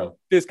 Sorry, bro.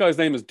 This guy's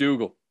name is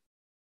Dougal.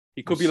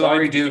 He could be sorry,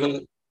 lying.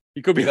 Dougal.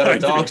 He could be you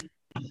lying.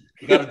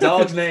 You got a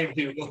dog's name,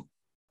 Dougal.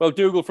 Well,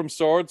 Dougal from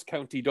Swords,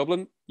 County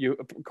Dublin. You,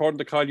 according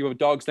to Kyle, you have a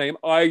dog's name.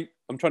 I'm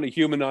trying to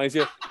humanize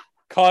you.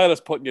 Kyle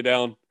is putting you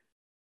down.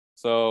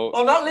 So.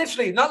 Oh, not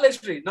literally, not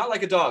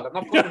like a dog. I'm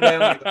not putting him down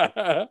like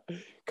that.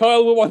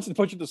 Kyle wants to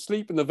put you to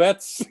sleep in the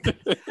vets.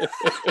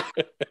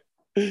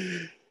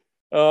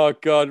 Oh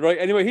God! Right.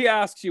 Anyway, he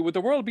asks you: would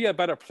the world be a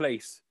better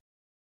place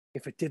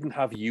if it didn't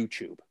have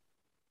YouTube?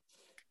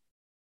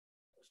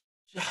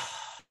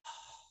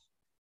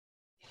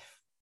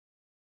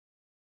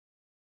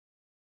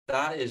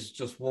 That is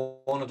just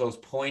one of those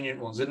poignant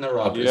ones, isn't it,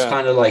 Rob? Yeah. It's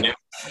kind of like,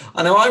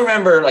 I know I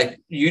remember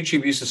like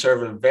YouTube used to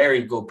serve a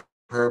very good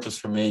purpose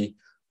for me,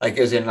 like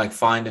as in like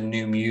finding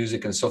new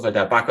music and stuff like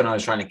that. Back when I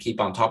was trying to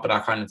keep on top of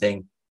that kind of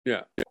thing.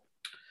 Yeah.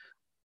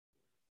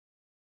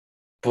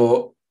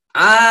 But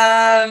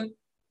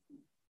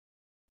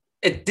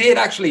it did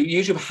actually.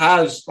 YouTube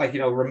has like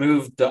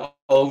removed the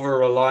over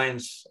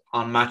reliance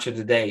on Match of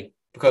the Day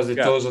because it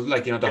does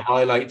like the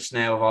highlights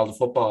now of all the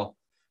football,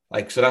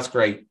 like so that's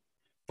great.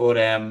 But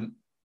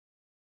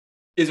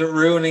is it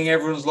ruining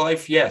everyone's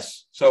life?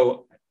 Yes.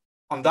 So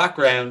on that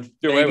ground,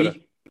 do away with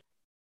it.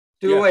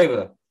 Do away with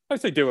it. I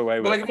say do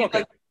away with it.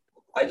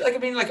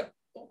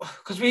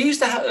 Because we used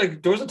to have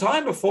like there was a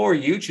time before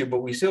YouTube, but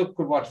we still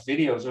could watch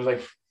videos. There was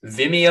like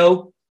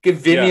Vimeo. Give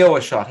Vimeo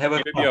a shot. How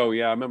about Vimeo?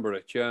 Yeah, I remember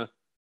it. Yeah.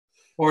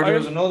 Or there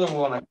was another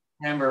one I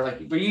remember.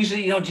 Like, but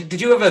usually,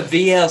 did you have a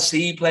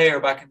VLC player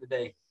back in the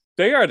day?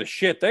 They are the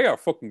shit. They are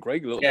fucking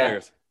great little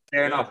players.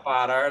 They're not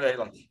bad, are they?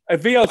 Like a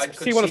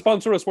VLC want to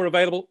sponsor us? We're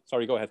available.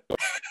 Sorry, go ahead.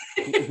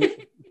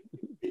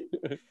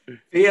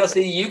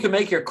 VLC, you can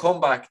make your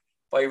comeback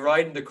by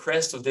riding the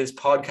crest of this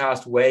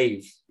podcast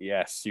wave.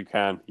 Yes, you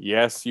can.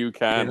 Yes, you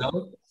can.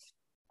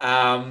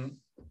 But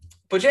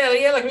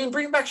like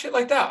bring back shit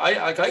like that.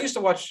 I used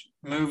to watch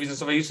movies and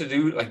stuff. I used to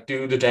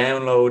do the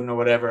downloading or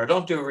whatever. I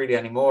don't do it really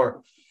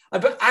anymore.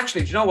 But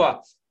actually, do you know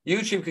what?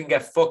 YouTube can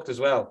get fucked as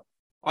well.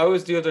 I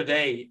was the other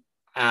day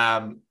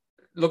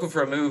looking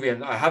for a movie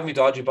and I have my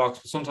dodgy box,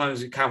 but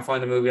sometimes you can't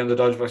find a movie on the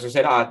dodgy box. I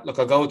said, look,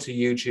 I'll go to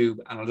YouTube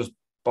and I'll just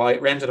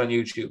rent it on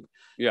YouTube.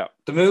 Yeah.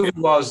 The movie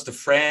was The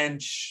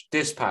French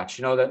Dispatch,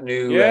 that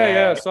new...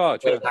 I saw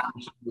it. Yeah,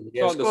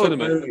 it's a good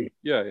movie.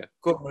 Yeah.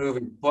 Good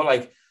movie. But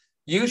like,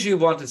 YouTube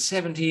wanted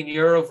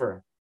 €17 for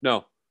it.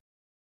 No.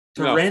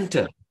 To rent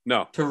it.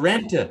 No. To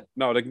rent it.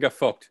 No, they can get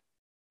fucked.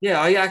 Yeah,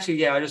 I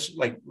just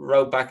like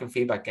wrote back in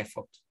feedback, get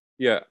fucked.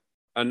 Yeah.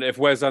 And if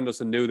Wes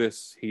Anderson knew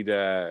this, he'd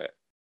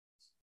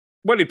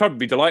probably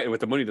be delighted with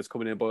the money that's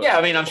coming in. But yeah,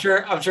 I mean, I'm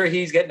sure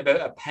he's getting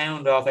about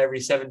 £1 off every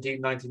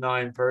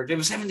 $17.99 per. It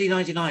was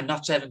 $17.99,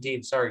 not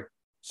 17. Sorry.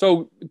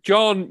 So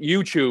John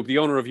YouTube, the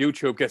owner of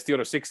YouTube, gets the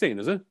other 16,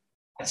 is it?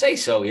 I'd say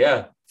so.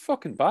 Yeah.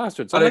 Fucking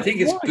bastards. And I think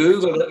it's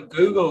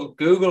Google.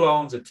 Google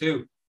owns it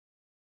too.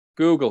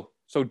 Google.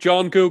 So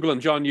John Google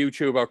and John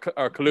YouTube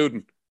are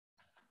colluding.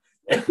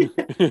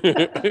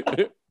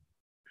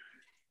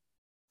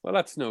 Well,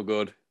 that's no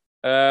good.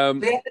 Then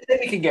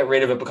we can get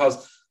rid of it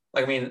because.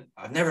 Like, I mean,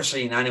 I've never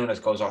seen anyone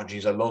that goes, oh,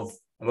 geez, I love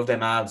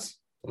them ads.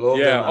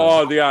 Them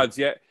ads. The ads,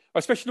 yeah.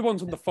 Especially the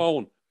ones on the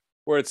phone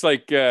where it's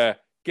like, get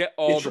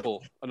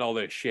Audible and all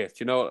this shit,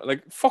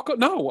 Like, fuck it.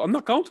 No, I'm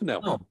not going to now.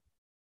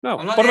 No.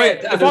 By the way,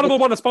 if Audible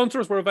want to sponsor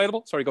us, we're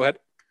available. Sorry, go ahead.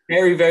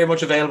 Very, very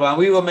much available. And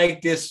we will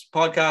make this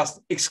podcast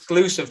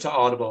exclusive to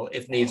Audible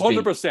if needs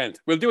 100%.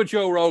 We'll do a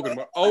Joe Rogan.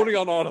 We're only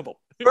on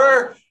Audible.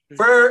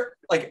 For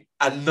like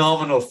a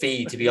nominal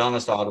fee, to be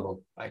honest,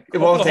 Audible. Like, it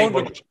won't take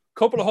much.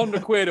 Couple of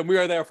 £100 and we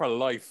are there for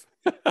life.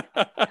 Couple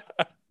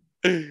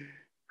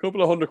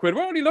of £100.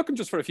 We're only looking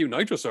just for a few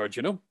Nitro Surge,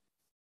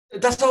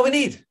 That's all we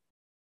need.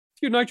 A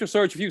few Nitro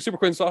Surge, a few Super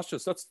Queen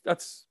sausages.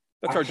 That's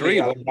our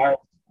dream.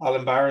 I'll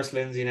embarrass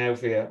Lindsay now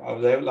for you. I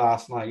was out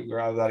last night.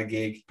 I was at a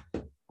gig,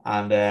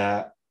 and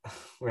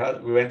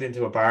we went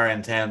into a bar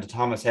in town, the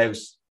Thomas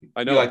House.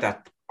 I know. You like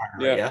that bar,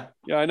 right?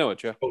 Yeah, I know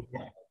it. Yeah, it's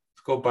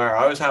a good bar.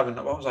 What was I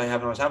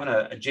having? I was having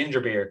a ginger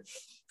beer,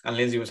 and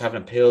Lindsay was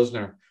having a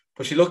Pilsner.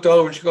 But she looked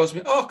over and she goes to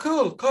me, "Oh,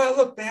 cool, Kyle,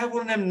 look, they have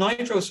one of them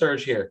Nitro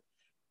Surge here."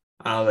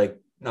 And I was like,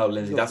 "No,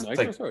 Lindsay, that's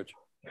Nitro like Surge."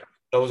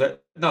 It was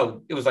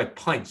like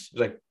pints. It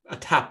was like a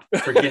tap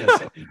for Guinness.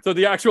 So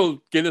the actual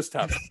Guinness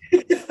tap.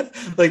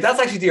 Like, that's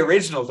actually the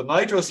original. The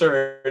Nitro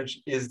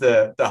Surge is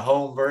the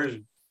home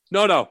version.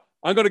 No,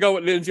 I'm going to go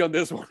with Lindsay on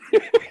this one.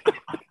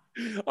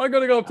 I'm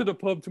going to go up to the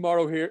pub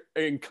tomorrow here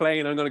in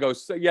Clane. I'm going to go,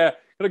 can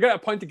I get a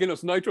pint of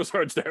Guinness Nitro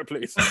Surge there,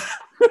 please?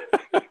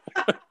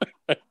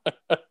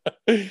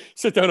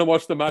 Sit down and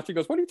watch the match. He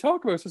goes, "What are you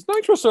talking about?" I says,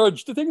 "Nitro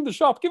Surge, the thing in the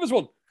shop. Give us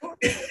one."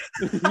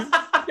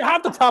 You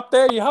have the tap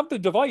there. You have the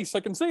device. I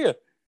can see it.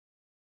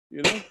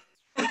 You know,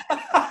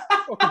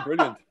 fucking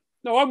brilliant.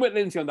 No, I'm with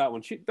Lindsay on that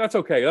one. That's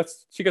okay.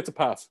 She gets a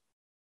pass.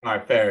 All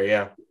right, fair,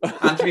 yeah.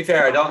 And to be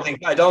fair, I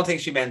don't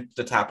think she meant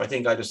the tap. I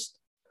think I just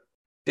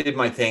did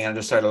my thing and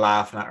just started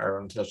laughing at her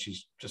until she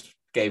just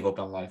gave up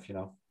on life. You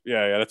know.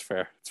 Yeah, that's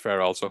fair. It's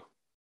fair also.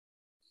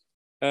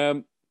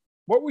 What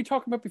were we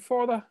talking about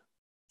before that?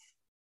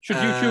 Should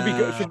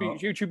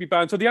YouTube be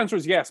banned? So the answer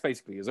is yes,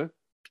 basically, is it?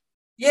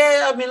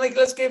 Yeah, I mean, like,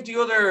 let's give the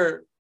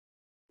other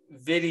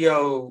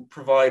video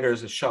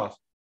providers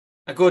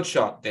a good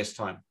shot this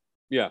time.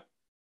 Yeah.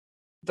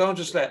 Don't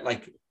just let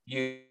like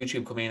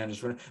YouTube come in and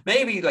just run.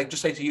 Maybe like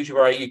just say to YouTube,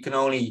 all right, you can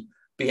only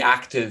be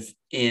active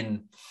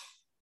in.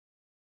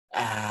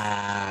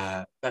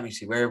 Let me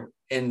see, where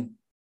in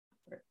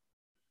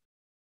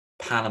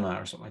Panama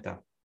or something like that.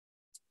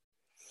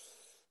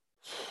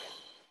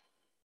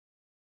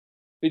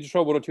 They just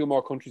throw one or two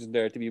more countries in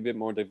there to be a bit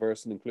more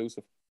diverse and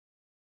inclusive.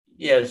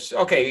 Yes.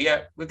 Okay.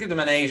 Yeah, we'll give them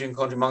an Asian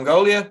country.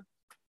 Mongolia.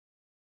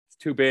 It's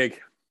too big.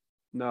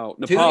 No,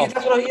 Nepal.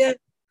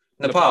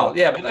 Nepal.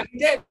 Yeah, but like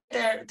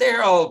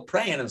they're all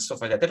praying and stuff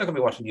like that. They're not going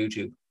to be watching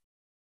YouTube.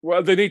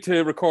 Well, they need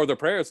to record their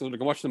prayers so they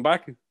can watch them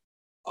back.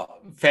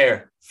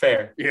 Fair.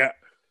 Yeah.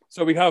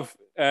 So we have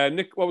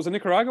what was it,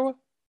 Nicaragua? Is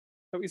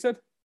that what you said?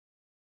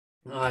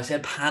 No, I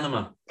said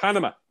Panama.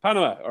 Panama.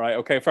 All right.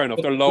 Okay. Fair enough.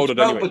 They're loaded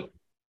anyway.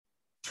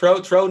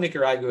 Throw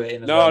Nicaragua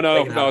in. No.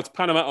 It's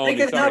Panama only.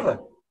 They can have it.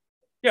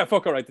 Yeah.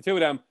 Fuck. All right. The two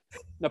of them.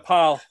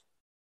 Nepal.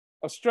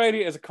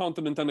 Australia is a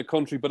continent and a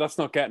country, but that's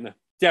not getting it.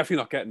 Definitely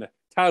not getting it.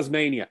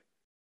 Tasmania.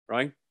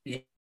 Right.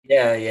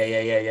 Yeah.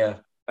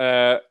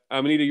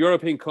 We need a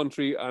European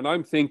country, and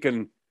I'm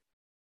thinking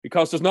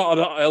because there's not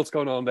a lot else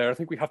going on there. I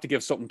think we have to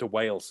give something to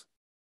Wales.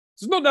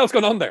 There's nothing else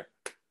going on there.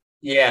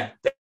 Yeah,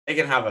 they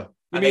can have it.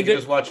 And they can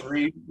just watch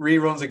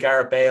reruns of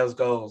Gareth Bale's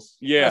goals.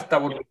 Yeah. That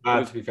wouldn't be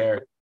bad, to be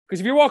fair. Because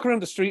if you're walking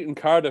around the street in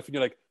Cardiff and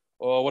you're like,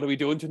 oh, what are we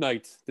doing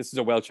tonight? This is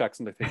a Welsh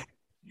accent, I think.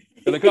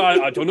 They're like, oh,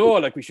 I don't know.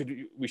 Like, we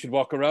should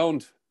walk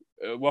around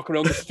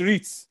the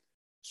streets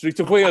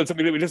of Wales. I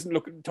mean, we just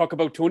talk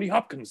about Tony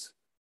Hopkins.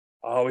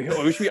 Oh,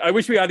 I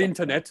wish we had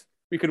internet.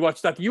 We could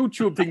watch that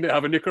YouTube thing they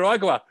have in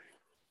Nicaragua.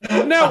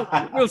 But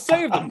now we'll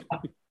save them.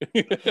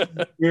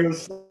 We'll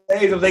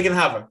save them. They can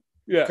have it.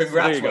 Yeah.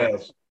 Congrats,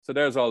 Wales. So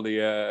there's all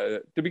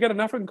the. Did we get an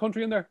African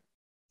country in there?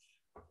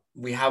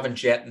 We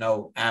haven't yet.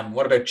 No.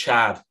 What about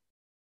Chad?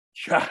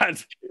 Chad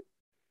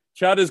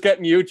is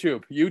getting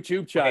YouTube.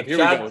 YouTube Chad. Here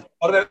Chad, we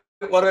go.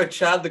 What about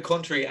Chad the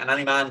country and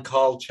any man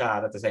called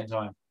Chad at the same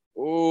time?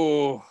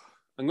 Oh,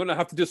 I'm going to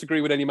have to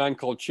disagree with any man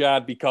called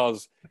Chad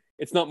because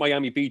it's not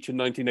Miami Beach in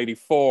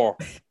 1984.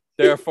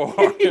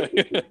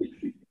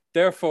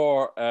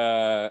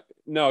 Therefore,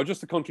 no,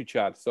 just the country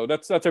Chad. So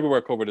that's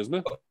everywhere covered, isn't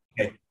it?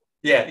 Okay.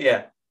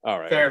 Yeah. All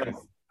right. Fair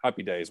enough.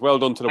 Happy days. Well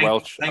done to the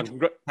Welsh.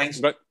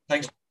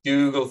 Thanks,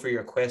 Dougal, for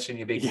your question,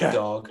 you big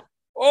dog.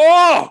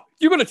 Oh,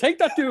 you're going to take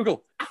that,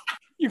 Dougal.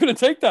 You're going to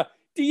take that.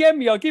 DM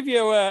me. I'll give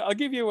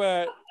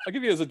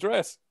you his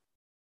address.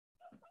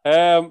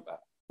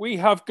 We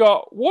have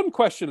got one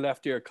question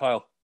left here,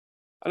 Kyle,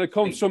 and it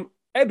comes from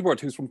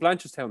Edward, who's from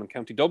Blanchardstown in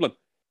County Dublin,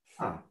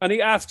 and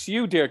he asks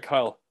you, dear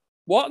Kyle,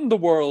 what in the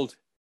world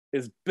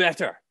is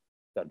better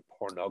than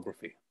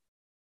pornography?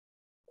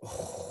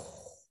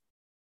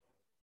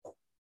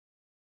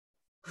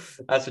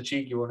 That's a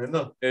cheeky one, isn't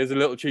it? It is a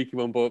little cheeky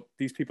one, but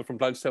these people from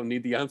Blanchardstown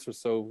need the answer,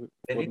 so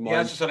they need the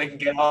answer so they can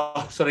get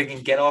off. So they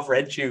can get off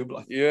RedTube.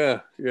 Like.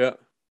 Yeah.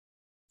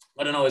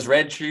 I don't know. Is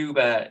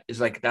RedTube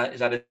is like that? Is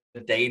that a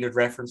dated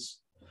reference,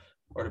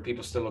 or do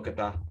people still look at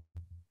that?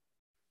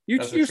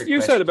 You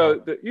said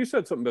about you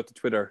said something about the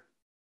Twitter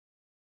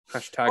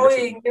hashtag. Oh,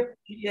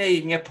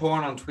 you can get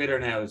porn on Twitter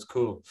now. It's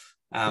cool.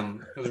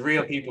 It's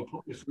real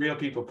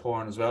people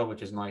porn as well,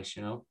 which is nice,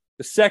 you know.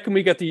 The second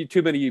we get the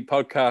Too Many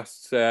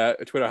Podcasts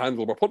Twitter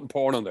handle, we're putting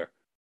porn on there.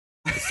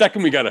 The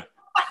second we get it.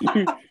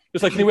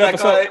 Just like new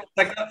episode.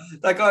 That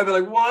guy would be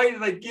like, why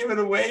did I give it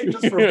away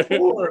just for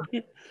porn?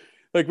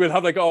 Like we'll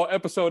have like, oh,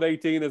 episode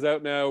 18 is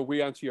out now.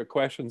 We answer your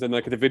questions, and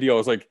like the video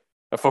is like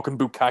a fucking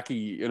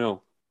bukkake,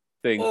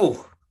 thing.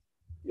 Oh,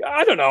 yeah,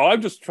 I don't know.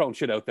 I'm just throwing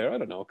shit out there. I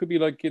don't know. It could be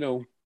like,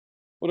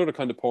 what other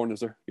kind of porn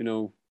is there?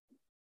 Oh,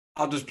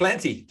 there's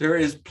plenty. There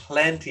is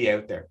plenty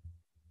out there.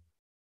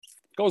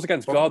 Goes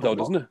against God, though,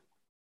 doesn't it?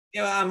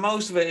 Yeah, and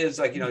most of it is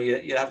like,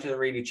 you have to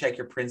really check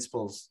your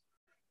principles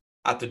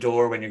at the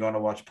door when you're going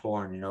to watch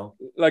porn,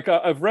 Like,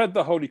 I've read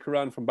the Holy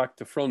Quran from back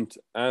to front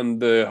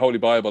and the Holy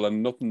Bible,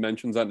 and nothing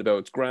mentions that about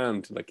it's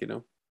grand. Like,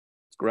 it's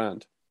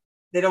grand.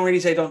 They don't really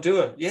say don't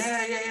do it.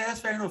 Yeah, that's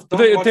fair enough.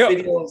 Don't watch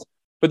videos.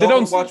 But they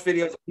don't watch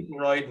videos of people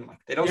riding.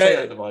 Like, they don't say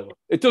that in the Bible.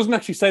 It doesn't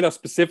actually say that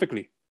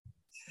specifically.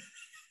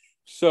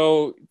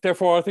 So,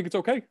 therefore, I think it's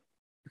okay.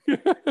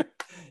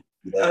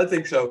 Yeah, I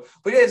think so.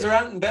 But yeah, is there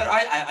anything better?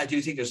 I do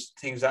think there's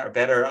things that are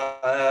better.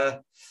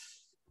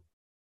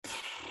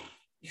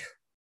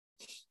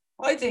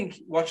 I think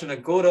watching a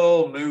good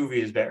old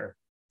movie is better,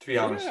 to be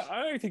honest. Yeah,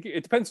 I think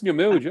it depends on your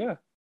mood, yeah.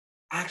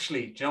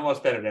 Actually, do you know what's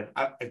better then?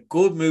 A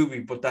good movie,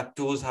 but that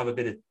does have a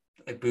bit of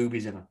like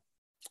boobies in it.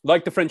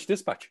 Like The French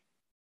Dispatch.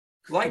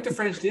 Like the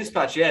French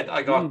Dispatch, yeah,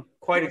 I got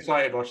quite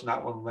excited watching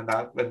that one when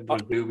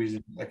the boobies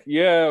like.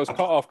 Yeah, I was caught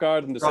off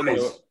guard in the cinema,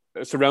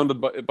 Surprise.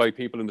 surrounded by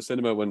people in the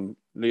cinema when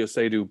Leah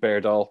Seydoux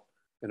bare doll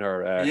in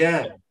her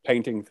Yeah,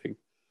 painting thing.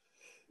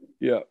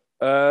 Yeah,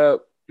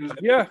 it was-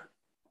 yeah.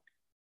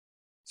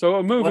 So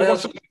a movie. what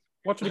else?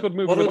 Watching a good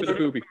movie What with a bit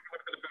other? of booby.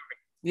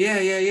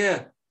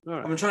 Yeah. All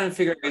I'm trying to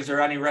figure out, is there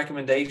any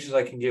recommendations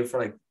I can give for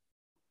like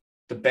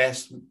the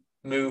best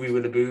movie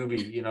with a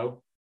booby, you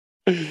know?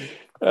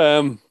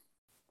 right.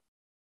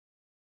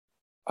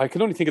 I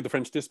can only think of the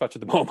French Dispatch at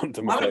the moment.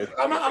 I'm afraid.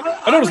 I know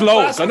I'm there's a loads.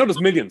 I classic, know there's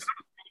millions.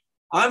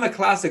 I'm a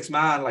classics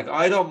man. Like,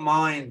 I don't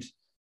mind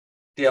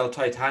the old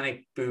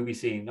Titanic booby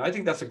scene. I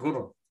think that's a good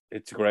one.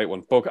 It's a great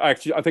one. But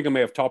actually, I think I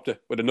may have topped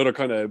it with another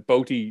kind of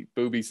boaty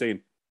booby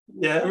scene.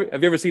 Yeah.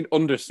 Have you ever seen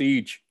Under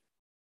Siege?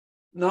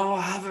 No,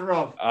 I haven't,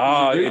 Rob.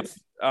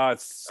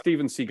 It's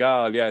Steven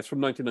Seagal. Yeah, it's from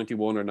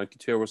 1991 or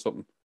 92 or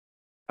something.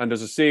 And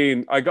there's a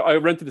scene. I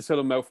rented the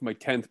cinema out for my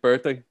 10th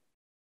birthday.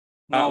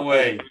 No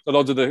way. So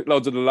loads of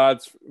the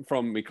lads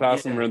from my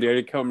class and around the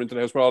area come into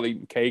the house. We're all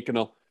eating cake and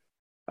all.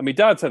 And my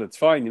dad said it's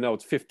fine,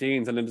 it's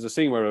 15s. And then there's a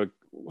scene where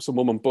some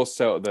woman busts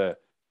out of the,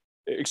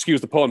 excuse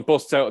the pun,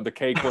 busts out of the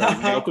cake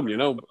wearing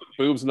nothing,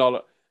 boobs and all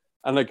that.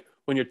 And like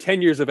when you're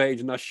 10 years of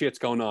age and that shit's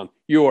going on,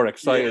 you are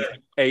excited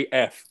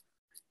AF.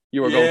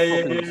 You are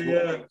going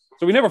fucking.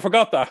 So we never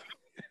forgot that.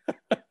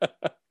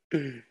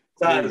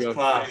 That is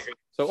class.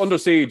 So Under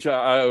Siege,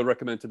 I would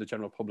recommend to the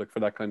general public for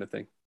that kind of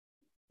thing.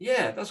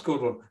 Yeah, that's a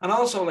good one. And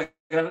also, like,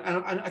 and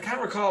I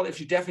can't recall if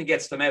she definitely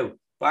gets them out,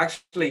 but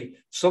actually,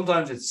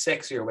 sometimes it's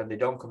sexier when they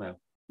don't come out.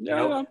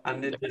 Yeah.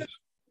 And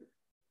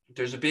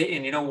there's a bit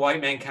in,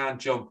 White Men Can't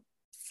Jump.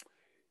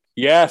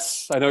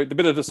 Yes, I know the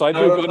bit of the side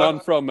boob going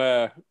on from.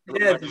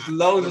 There's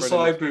loads of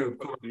side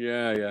boob.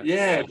 Yeah,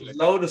 there's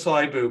loads of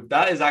side boob.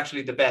 That is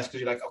actually the best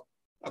because you're like,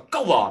 oh,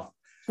 go on.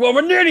 Well,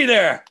 we're nearly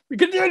there. We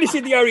can nearly see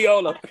the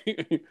areola,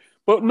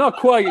 but not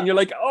quite. And you're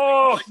like,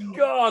 oh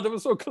God, that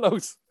was so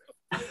close.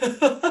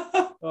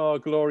 Oh,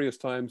 glorious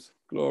times.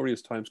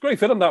 Great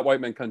film, that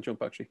White Men Can't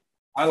Jump, actually.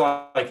 I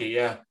like it,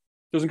 yeah.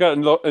 Doesn't get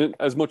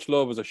as much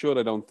love as I should,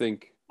 I don't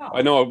think. No.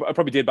 I know I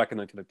probably did back in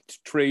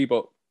 1993,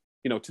 but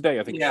today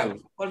I think well,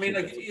 I mean,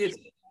 like,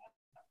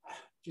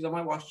 I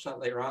might watch that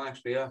later on,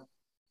 actually, yeah.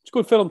 It's a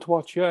good film to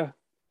watch, yeah.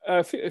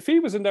 Fee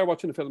was in there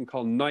watching a film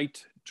called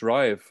Night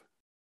Drive.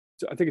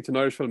 I think it's an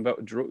Irish film about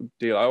a drug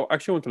deal. I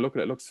actually want to look at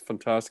it. It looks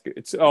fantastic.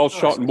 It's all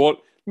shot in wood.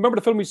 Remember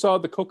the film we saw,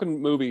 the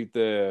cooking movie,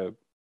 what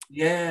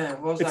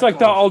was it's that like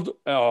called?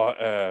 that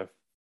old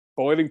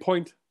Boiling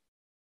Point.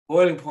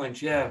 Boiling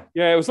Point, yeah.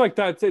 Yeah, it was like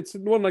that. It's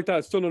one like that.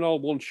 It's done in all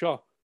one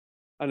shot.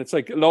 And it's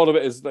like a lot of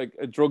it is like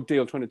a drug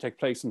deal trying to take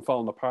place and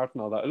falling apart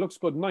and all that. It looks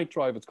good. Night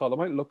Drive, it's called. I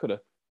might look at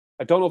it.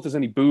 I don't know if there's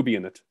any booby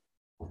in it.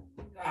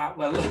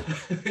 Well,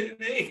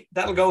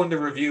 that'll go in the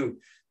review.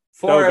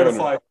 4 out of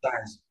 5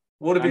 stars.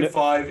 Would have been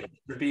 5. It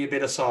would be a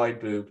bit of side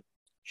boob.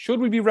 Should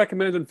we be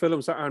recommending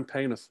films that aren't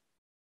paying us?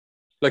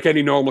 Like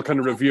any normal kind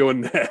of review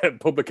and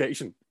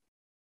publication?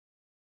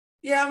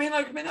 Yeah,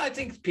 I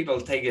think people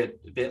take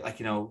it a bit like,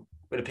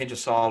 with a pinch of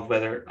salt,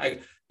 to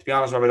be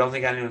honest, Rob, I don't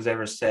think anyone's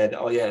ever said,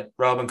 oh yeah,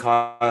 Rob and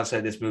Kyle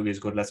said this movie is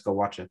good, let's go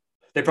watch it.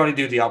 They probably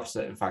do the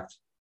opposite, in fact.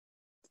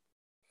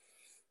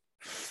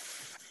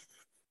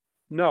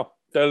 No,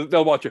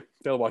 they'll watch it.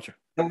 They'll watch it.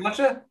 They'll watch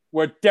it?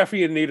 We're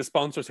definitely in need of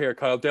sponsors here,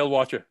 Kyle. They'll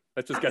watch it.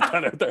 Let's just get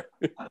that out there.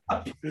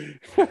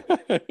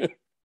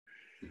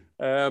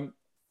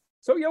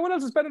 So yeah, what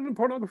else is better than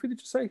pornography, did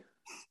you say?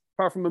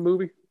 Apart from a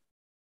movie?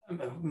 A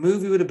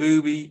movie with a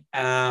booby.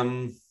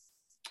 The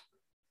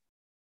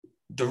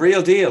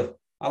Real Deal.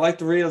 I like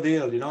The Real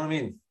Deal. You know what I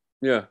mean?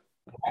 Yeah.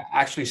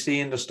 Actually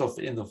seeing the stuff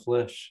in the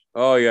flesh.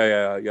 Oh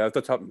yeah.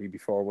 That's happened to me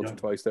before, once or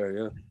twice there.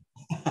 Yeah.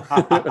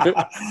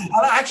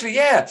 Actually,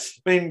 yeah.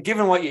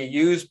 Given what you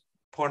use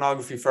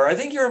pornography for, I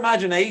think your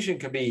imagination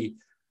can be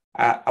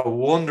a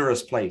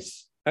wonderous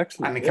place.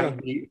 Excellent. And it can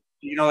be,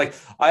 like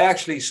I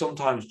actually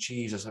sometimes,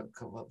 Jesus,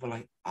 we're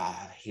like,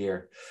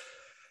 here.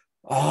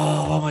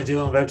 Oh, what am I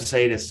doing? I'm about to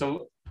say this.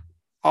 So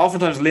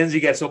oftentimes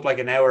Lindsay gets up like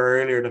an hour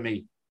earlier than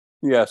me.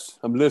 Yes,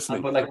 I'm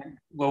listening. But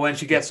when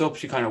she gets up,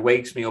 she kind of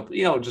wakes me up,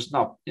 just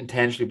not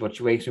intentionally, but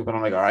she wakes me up and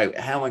I'm like, all right,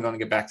 how am I going to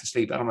get back to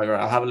sleep? And I'm like, all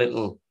right, I'll have a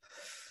little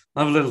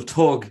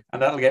tug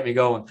and that'll get me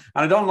going.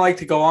 And I don't like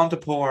to go on to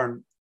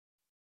porn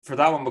for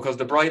that one because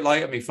the bright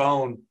light of my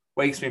phone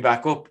wakes me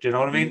back up. Do you know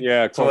what I mean?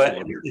 Yeah, of course.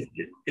 So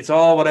it's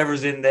all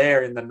whatever's in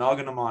there in the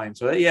noggin of mine.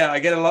 So yeah, I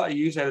get a lot of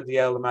use out of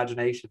the old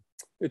imagination.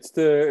 It's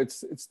the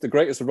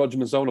greatest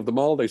erogenous zone of them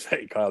all, they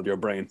say, Kyle, your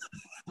brain.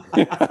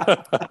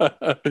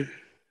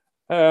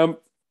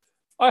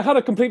 I had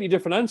a completely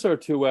different answer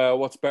to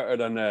what's better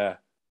than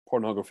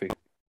pornography.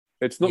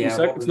 It's nothing.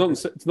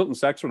 It's nothing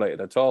sex related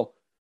at all.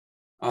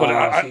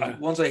 But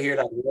once I hear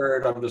that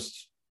word, I'm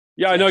just.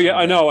 Yeah, I know. Yeah,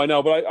 I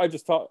know. But I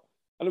just thought,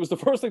 and it was the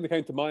first thing that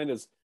came to mind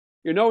is,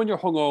 when you're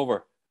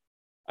hungover,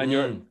 and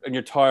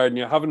you're tired and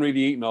you haven't really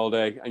eaten all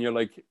day, and you're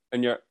like,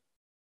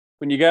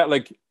 when you get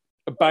like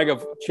a bag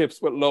of chips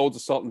with loads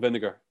of salt and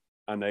vinegar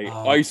and a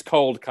ice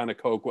cold can of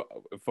Coke with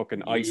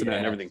fucking ice in it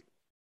and everything.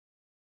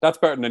 That's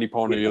better than any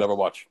porno you'll ever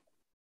watch.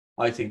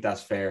 I think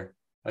that's fair.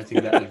 I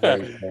think that is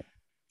very fair.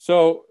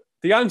 So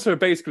the answer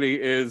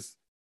basically is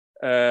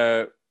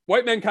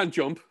white men can't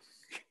jump.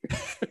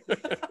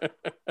 The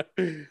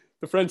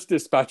French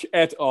Dispatch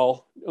et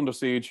al. Under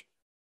siege.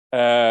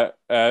 A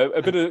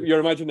bit of your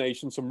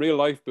imagination, some real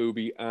life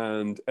booby,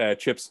 and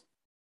chips.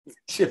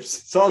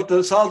 Chips, salt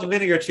and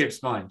vinegar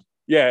chips, mind.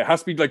 Yeah, it has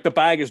to be like the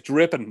bag is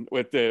dripping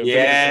with the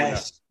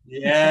yes.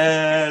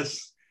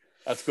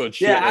 That's good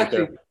shit. Yeah, right actually,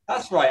 there.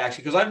 that's right.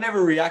 Actually, because I've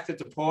never reacted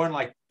to porn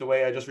like the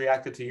way I just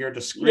reacted to your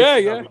description.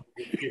 Yeah. Of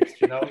chips,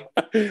 you know.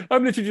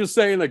 I'm literally just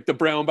saying like the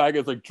brown bag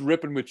is like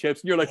dripping with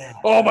chips, and you're like,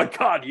 oh my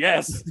god,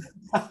 yes,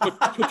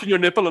 touching your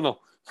nipple and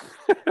all.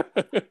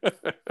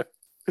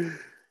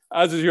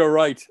 As is your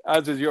right.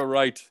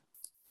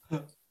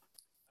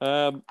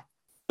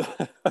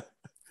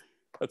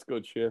 That's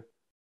good shit.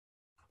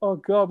 Oh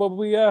god, well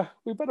we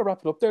better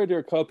wrap it up there,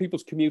 dear Kyle.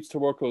 People's commutes to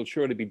work will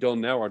surely be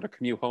done now, or their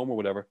commute home or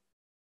whatever.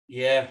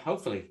 Yeah,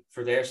 hopefully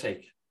for their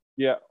sake.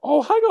 Yeah.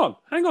 Oh,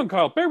 hang on,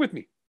 Kyle. Bear with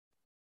me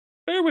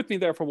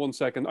there for 1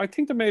 second. I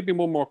think there may be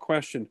one more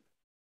question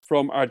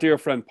from our dear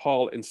friend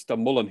Paul in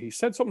Stamullen. He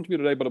said something to me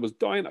today, but I was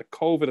dying of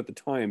COVID at the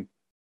time.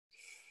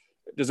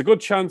 There's a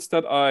good chance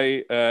that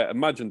I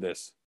imagined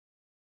this,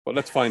 but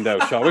let's find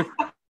out, shall we?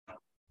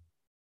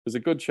 There's a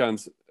good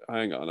chance.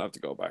 Hang on, I have to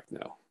go back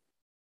now.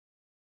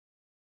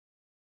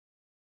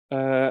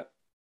 Well,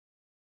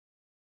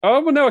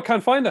 no, I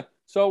can't find it.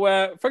 So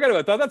forget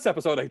about that. That's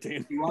episode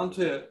 18. You want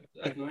to,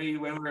 like, when we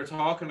were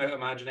talking about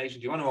imagination,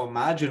 do you want to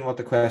imagine what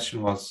the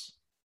question was?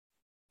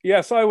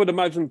 Yes, I would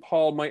imagine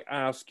Paul might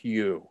ask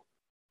you,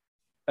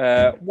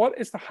 what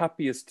is the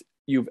happiest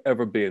you've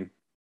ever been?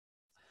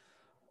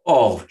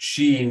 Oh,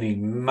 Genie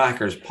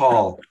Mackers,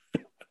 Paul.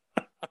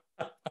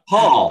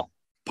 Paul,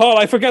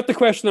 I forget the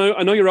question.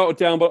 I know you wrote it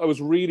down, but I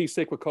was really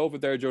sick with COVID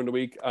there during the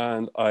week,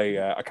 and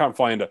I can't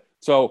find it.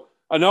 So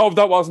I know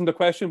that wasn't the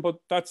question, but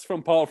that's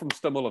from Paul from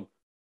Stamullen.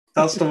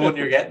 That's the one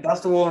you're getting.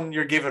 That's the one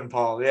you're giving,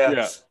 Paul.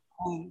 Yeah.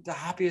 The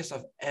happiest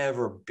I've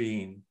ever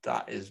been.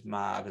 That is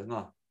mad, isn't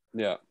it?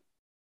 Yeah.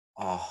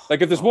 Oh,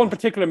 like if there's one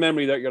particular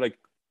memory that you're like,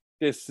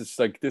 this is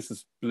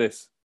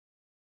bliss.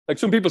 Like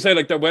some people say,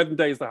 like their wedding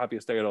day is the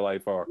happiest day of their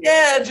life. Or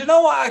yeah, do you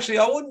know what? Actually,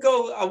 I wouldn't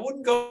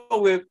go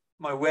with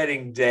my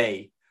wedding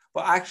day,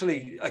 but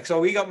actually, like,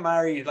 so we got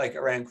married like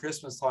around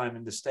Christmas time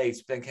in the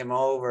States, but then came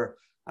over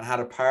and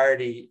had a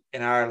party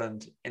in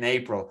Ireland in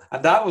April,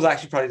 and that was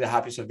actually probably the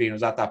happiest I've been.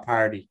 Was at that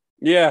party.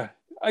 Yeah,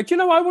 I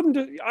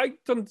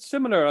done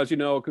similar, as you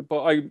know,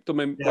 but I done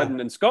my wedding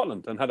in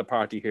Scotland and had a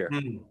party here.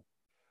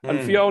 And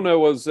Fiona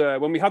was by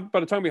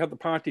the time we had the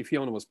party,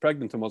 Fiona was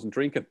pregnant and wasn't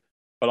drinking.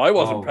 But I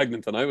wasn't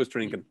pregnant and I was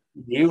drinking.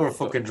 You were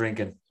fucking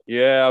drinking.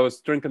 Yeah, I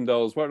was drinking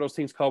those. What are those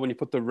things called when you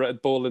put the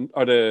Red Bull in,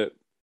 or the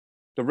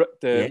what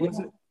is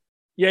it?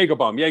 Jaeger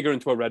bomb. Jaeger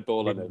into a Red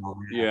Bull. I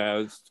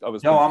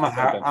was. No, I'm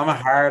a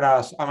hard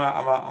ass. I'm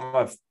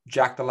a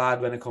Jack the Lad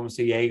when it comes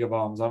to Jaeger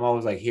bombs. I'm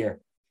always like, here,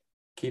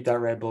 keep that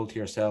Red Bull to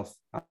yourself.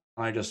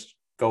 I just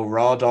go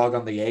raw dog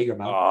on the Jaeger,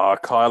 man. Oh,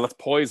 Kyle, that's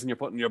poison you're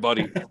putting in your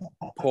body.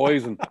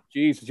 Poison.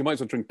 Jesus, you might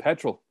as well drink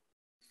petrol.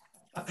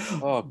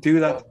 Oh,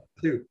 do that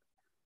too.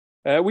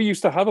 We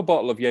used to have a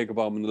bottle of Jaeger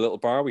bomb in the little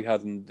bar we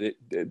had in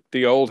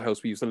the old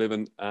house we used to live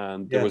in,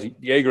 and there was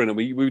Jaeger in it.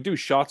 We would do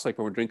shots like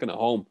when we're drinking at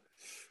home.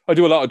 I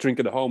do a lot of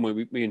drinking at home,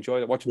 and we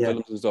enjoy it, watching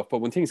films and stuff. But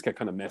when things get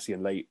kind of messy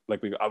and late,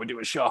 like I would do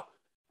a shot.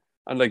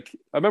 And like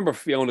I remember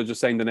Fiona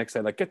just saying the next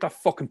day, like, get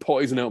that fucking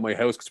poison out of my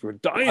house because we were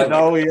dying. I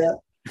know, we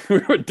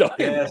were dying.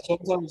 Yeah,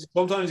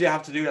 sometimes you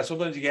have to do that.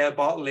 Sometimes you get a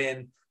bottle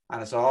in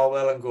and it's all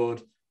well and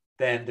good.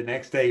 Then the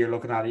next day you're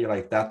looking at it, you're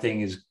like,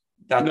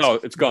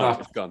 it's gone.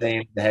 It's gone.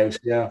 In the house,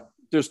 yeah.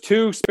 There's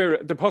two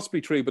spirits, there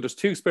possibly three, but there's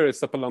two spirits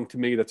that belong to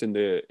me that's in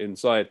the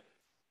inside.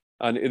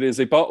 And it is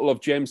a bottle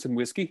of Jameson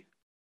whiskey,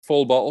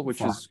 full bottle,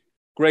 which is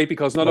great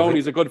because not only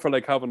is it good for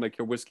like having like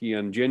your whiskey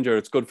and ginger,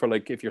 it's good for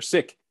like if you're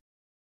sick.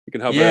 You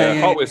can have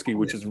hot whiskey,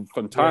 which is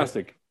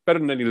fantastic. Better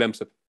than any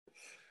Lemsip.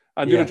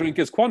 And the other drink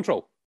is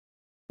Cointreau,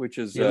 which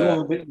is... You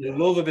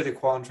love a bit of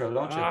Cointreau,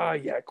 don't you? Ah,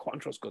 yeah,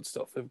 Cointreau's good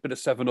stuff. A bit of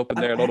 7-Up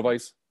in there, a lot of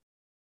ice.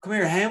 Come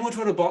here, how much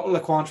would a bottle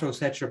of Cointreau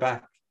set your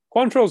back?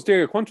 Cointreau's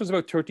dear. Cointreau's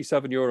about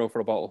 €37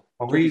 for a bottle.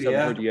 Oh, really?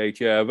 38,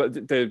 yeah. But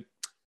the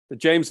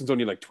Jameson's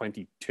only like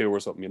 22 or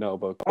something, you know.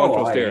 But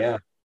Cointreau's dear. Yeah.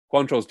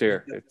 Cointreau's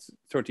dear. It's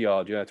 30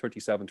 odd, yeah,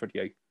 37,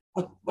 38.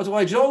 But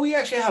why, Joe? We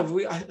actually have.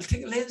 I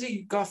think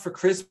Lindsay got for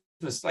Christmas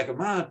like a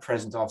mad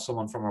present off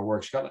someone from her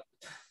work.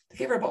 They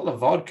gave her a bottle of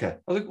vodka.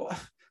 I was like, what?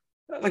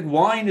 Like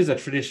wine is a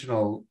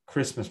traditional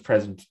Christmas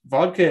present.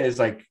 Vodka is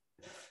like.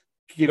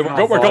 We're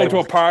going to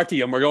a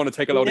party and we're going to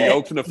take a load of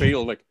yolks in the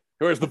field. Like,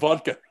 where's the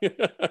vodka?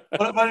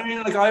 But I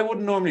mean, like, I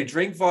wouldn't normally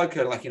drink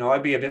vodka. Like, you know,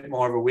 I'd be a bit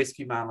more of a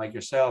whiskey man like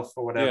yourself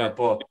or whatever. Yeah.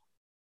 But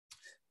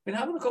I've been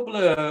having a couple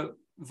of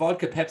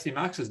vodka Pepsi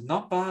Maxes.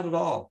 Not bad at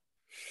all.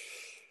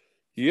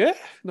 Yeah,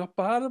 not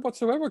bad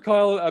whatsoever,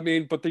 Kyle. I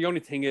mean, but the only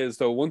thing is,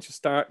 though, once you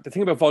start, the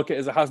thing about vodka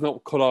is it has no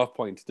cut-off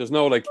point. There's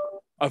no, like,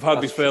 I've had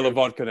this fill of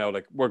vodka now.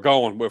 Like, we're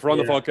going. If we're on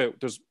the vodka,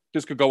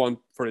 this could go on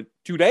for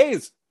 2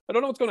 days. I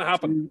don't know what's going to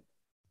happen.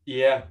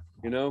 Yeah.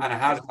 You know, and it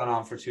has gone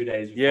on for 2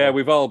 days before. Yeah,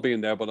 we've all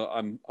been there, but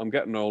I'm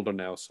getting older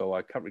now, so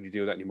I can't really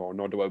do that anymore,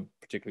 nor do I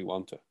particularly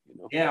want to, you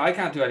know. Yeah, I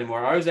can't do it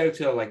anymore. I was out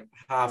till like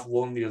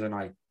 1:30 the other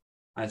night,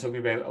 and it took me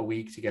about a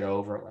week to get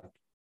over it. Like,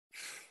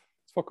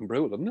 it's fucking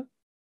brutal, isn't it?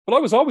 But I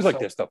was always like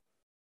this, though.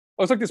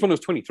 I was like this when I was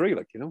 23,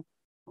 like, you know.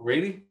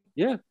 Really?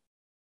 Yeah.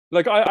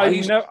 Like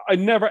I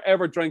never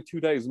ever drank 2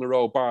 days in a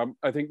row, bar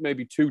I think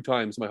maybe 2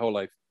 times my whole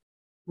life.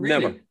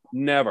 Really?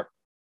 Never.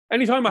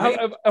 Anytime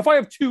if I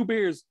have 2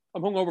 beers,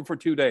 I'm hungover for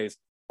 2 days.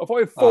 If I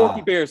have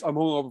 40 beers, I'm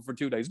hungover for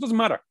 2 days. It doesn't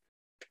matter.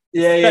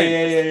 Yeah.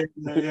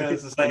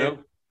 It's the same. You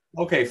know?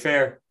 Okay,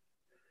 fair.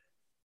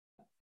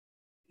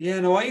 Yeah,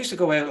 no, I used to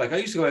go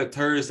out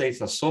Thursday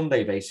to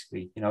Sunday,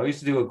 basically. You know, I used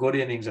to do a good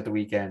innings at the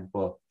weekend,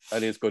 but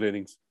that is good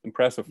innings.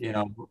 Impressive. You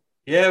know,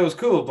 yeah, it was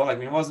cool, but I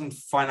mean, it wasn't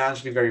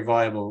financially very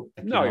viable.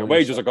 No, your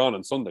wages are gone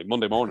on Sunday,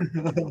 Monday morning.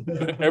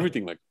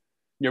 Everything, like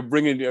you're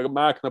bringing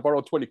Mark, and I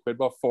borrowed 20 quid,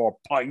 about 4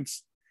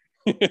 pints.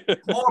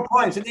 More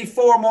pints. I need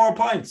 4 more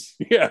pints.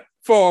 Yeah,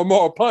 4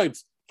 more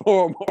pints.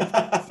 4 more.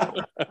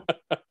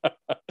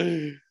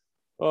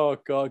 Oh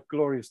God,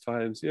 glorious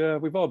times. Yeah,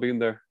 we've all been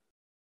there.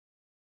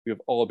 We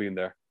have all been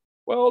there.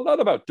 Well, not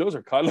about does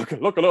or Kyle.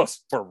 Look at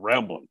us for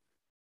rambling.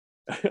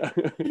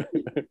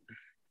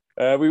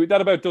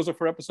 That about does it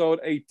for episode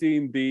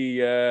 18,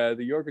 the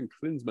Jurgen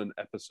Klinsmann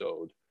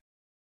episode.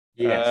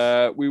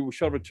 Yes. We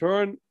shall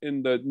return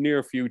in the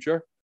near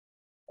future.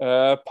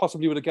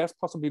 Possibly with a guest,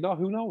 possibly not.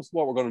 Who knows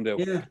what we're going to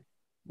do?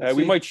 Yeah.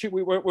 We might shoot.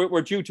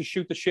 We're due to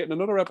shoot the shit in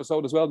another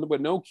episode as well,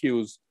 with no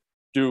cues.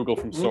 Dougal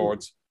from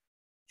Swords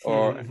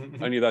or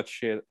any of that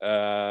shit.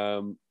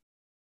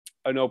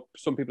 I know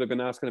some people have been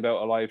asking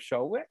about a live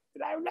show.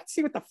 Let's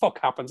see what the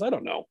fuck happens. I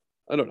don't know.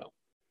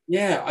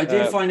 Yeah, I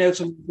did find out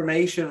some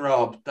information,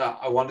 Rob, that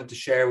I wanted to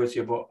share with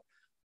you, but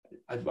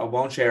I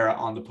won't share it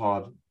on the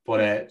pod.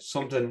 But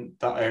something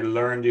that I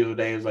learned the other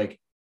day is like,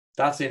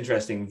 that's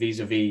interesting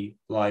vis-a-vis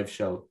live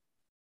show.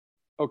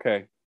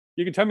 Okay,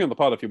 you can tell me on the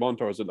pod if you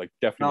want, or is it like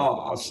definitely? No,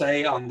 I'll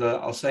say on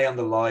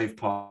the live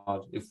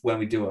pod when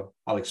we do it.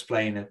 I'll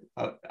explain it.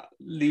 I'll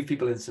leave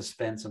people in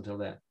suspense until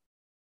then.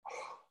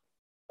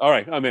 All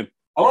right, I'm in.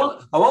 I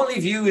won't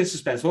leave you in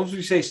suspense. Once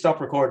we say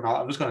stop recording,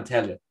 I'm just going to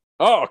tell you.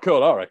 Oh,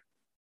 cool. All right.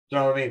 Do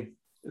you know what I mean?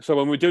 So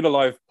when we do the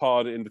live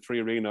pod in the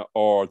 3 Arena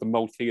or the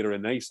Moat Theatre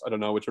in Nice, I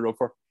don't know which you're up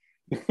for.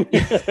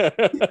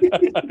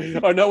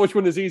 I know which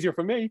one is easier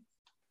for me.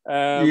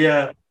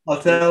 Yeah,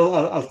 I'll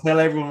tell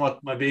everyone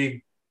what my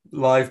big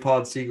live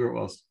pod secret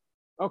was.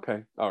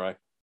 Okay, all right.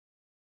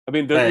 I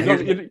mean,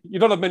 you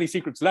don't have many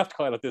secrets left,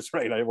 Kyle, at this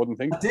rate, I wouldn't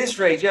think. At this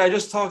rate, yeah, I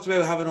just talked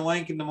about having a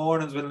wank in the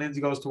mornings when Lindsay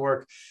goes to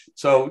work.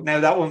 So now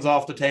that one's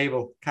off the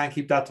table. Can't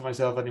keep that to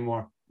myself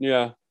anymore.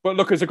 Yeah, but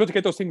look, is it good to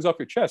get those things off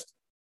your chest?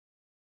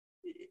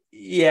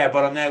 Yeah,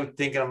 but I'm now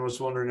thinking, I'm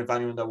just wondering if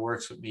anyone that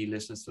works with me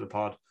listens to the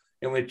pod,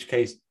 in which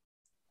case,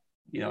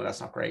 that's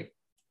not great.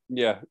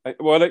 Yeah, I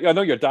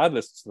know your dad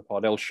listens to the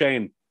pod, El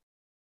Shane.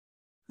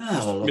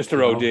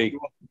 Mr. OD.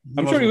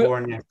 I'm sure he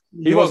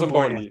wasn't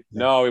born yet.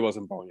 No, he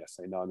wasn't born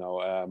yesterday.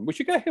 No. We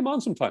should get him on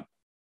sometime.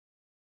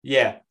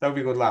 Yeah, that would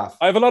be a good laugh.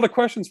 I have a lot of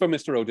questions for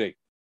Mr. OD.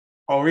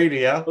 Oh,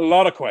 really? Yeah? A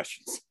lot of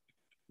questions.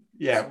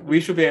 Yeah, we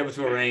should be able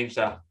to arrange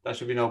that. That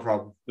should be no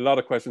problem. A lot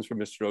of questions for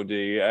Mr.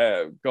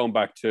 OD, going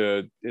back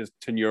to his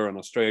tenure in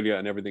Australia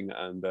and everything.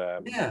 And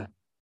yeah,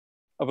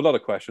 I have a lot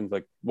of questions.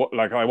 Like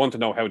I want to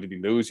know, how did he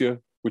lose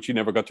you? Which he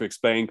never got to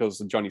explain because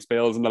of Johnny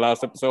Spales in the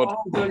last episode.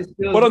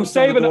 But I'm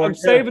saving it.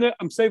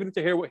 I'm saving it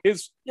to hear what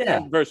his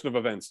version of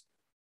events.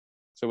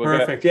 So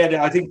perfect.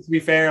 Yeah, I think to be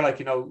fair,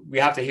 we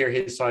have to hear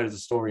his side of the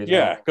story.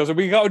 Yeah, because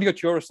we already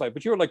got your side,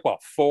 but you were like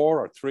 4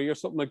 or 3 or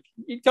something. Like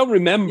you don't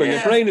remember.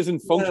 Your brain isn't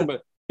functioning.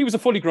 But he was a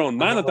fully grown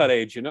man at that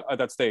age. At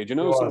that stage.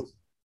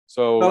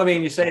 So. Well, I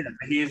mean, you say that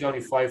he is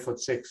only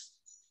 5'6".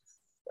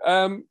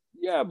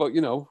 Yeah, but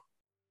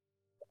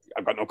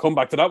I've got no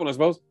comeback to that one, I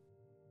suppose.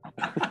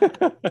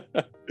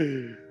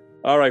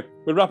 All right,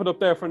 we'll wrap it up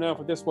there for now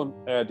for this one,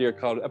 dear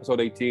Carl, episode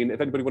 18.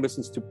 If anybody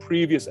listens to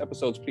previous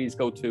episodes, please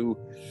go to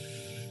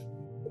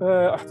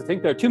I have to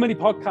think there,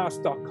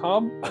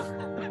 toomanypodcast.com.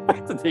 I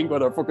have to think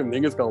what our fucking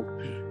thing is called.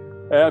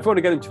 If you want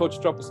to get in touch,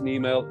 drop us an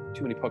email,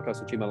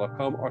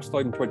 toomanypodcast@gmail.com, or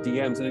slide into our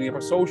DMs and any of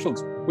our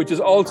socials, which is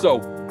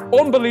also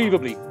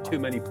unbelievably Too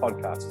Many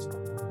Podcasts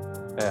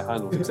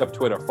handles, except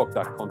Twitter. Fuck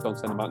that cunt, don't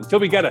send them out until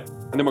we get it,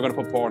 and then we're going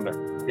to put porn there.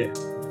 Yeah.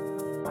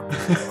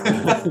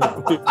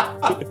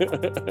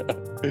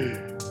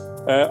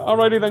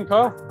 Alrighty then,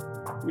 Carl.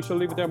 We shall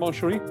leave it there, mon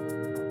chéri.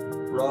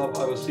 Rob,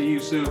 I will see you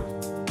soon.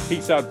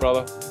 Peace out,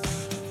 brother.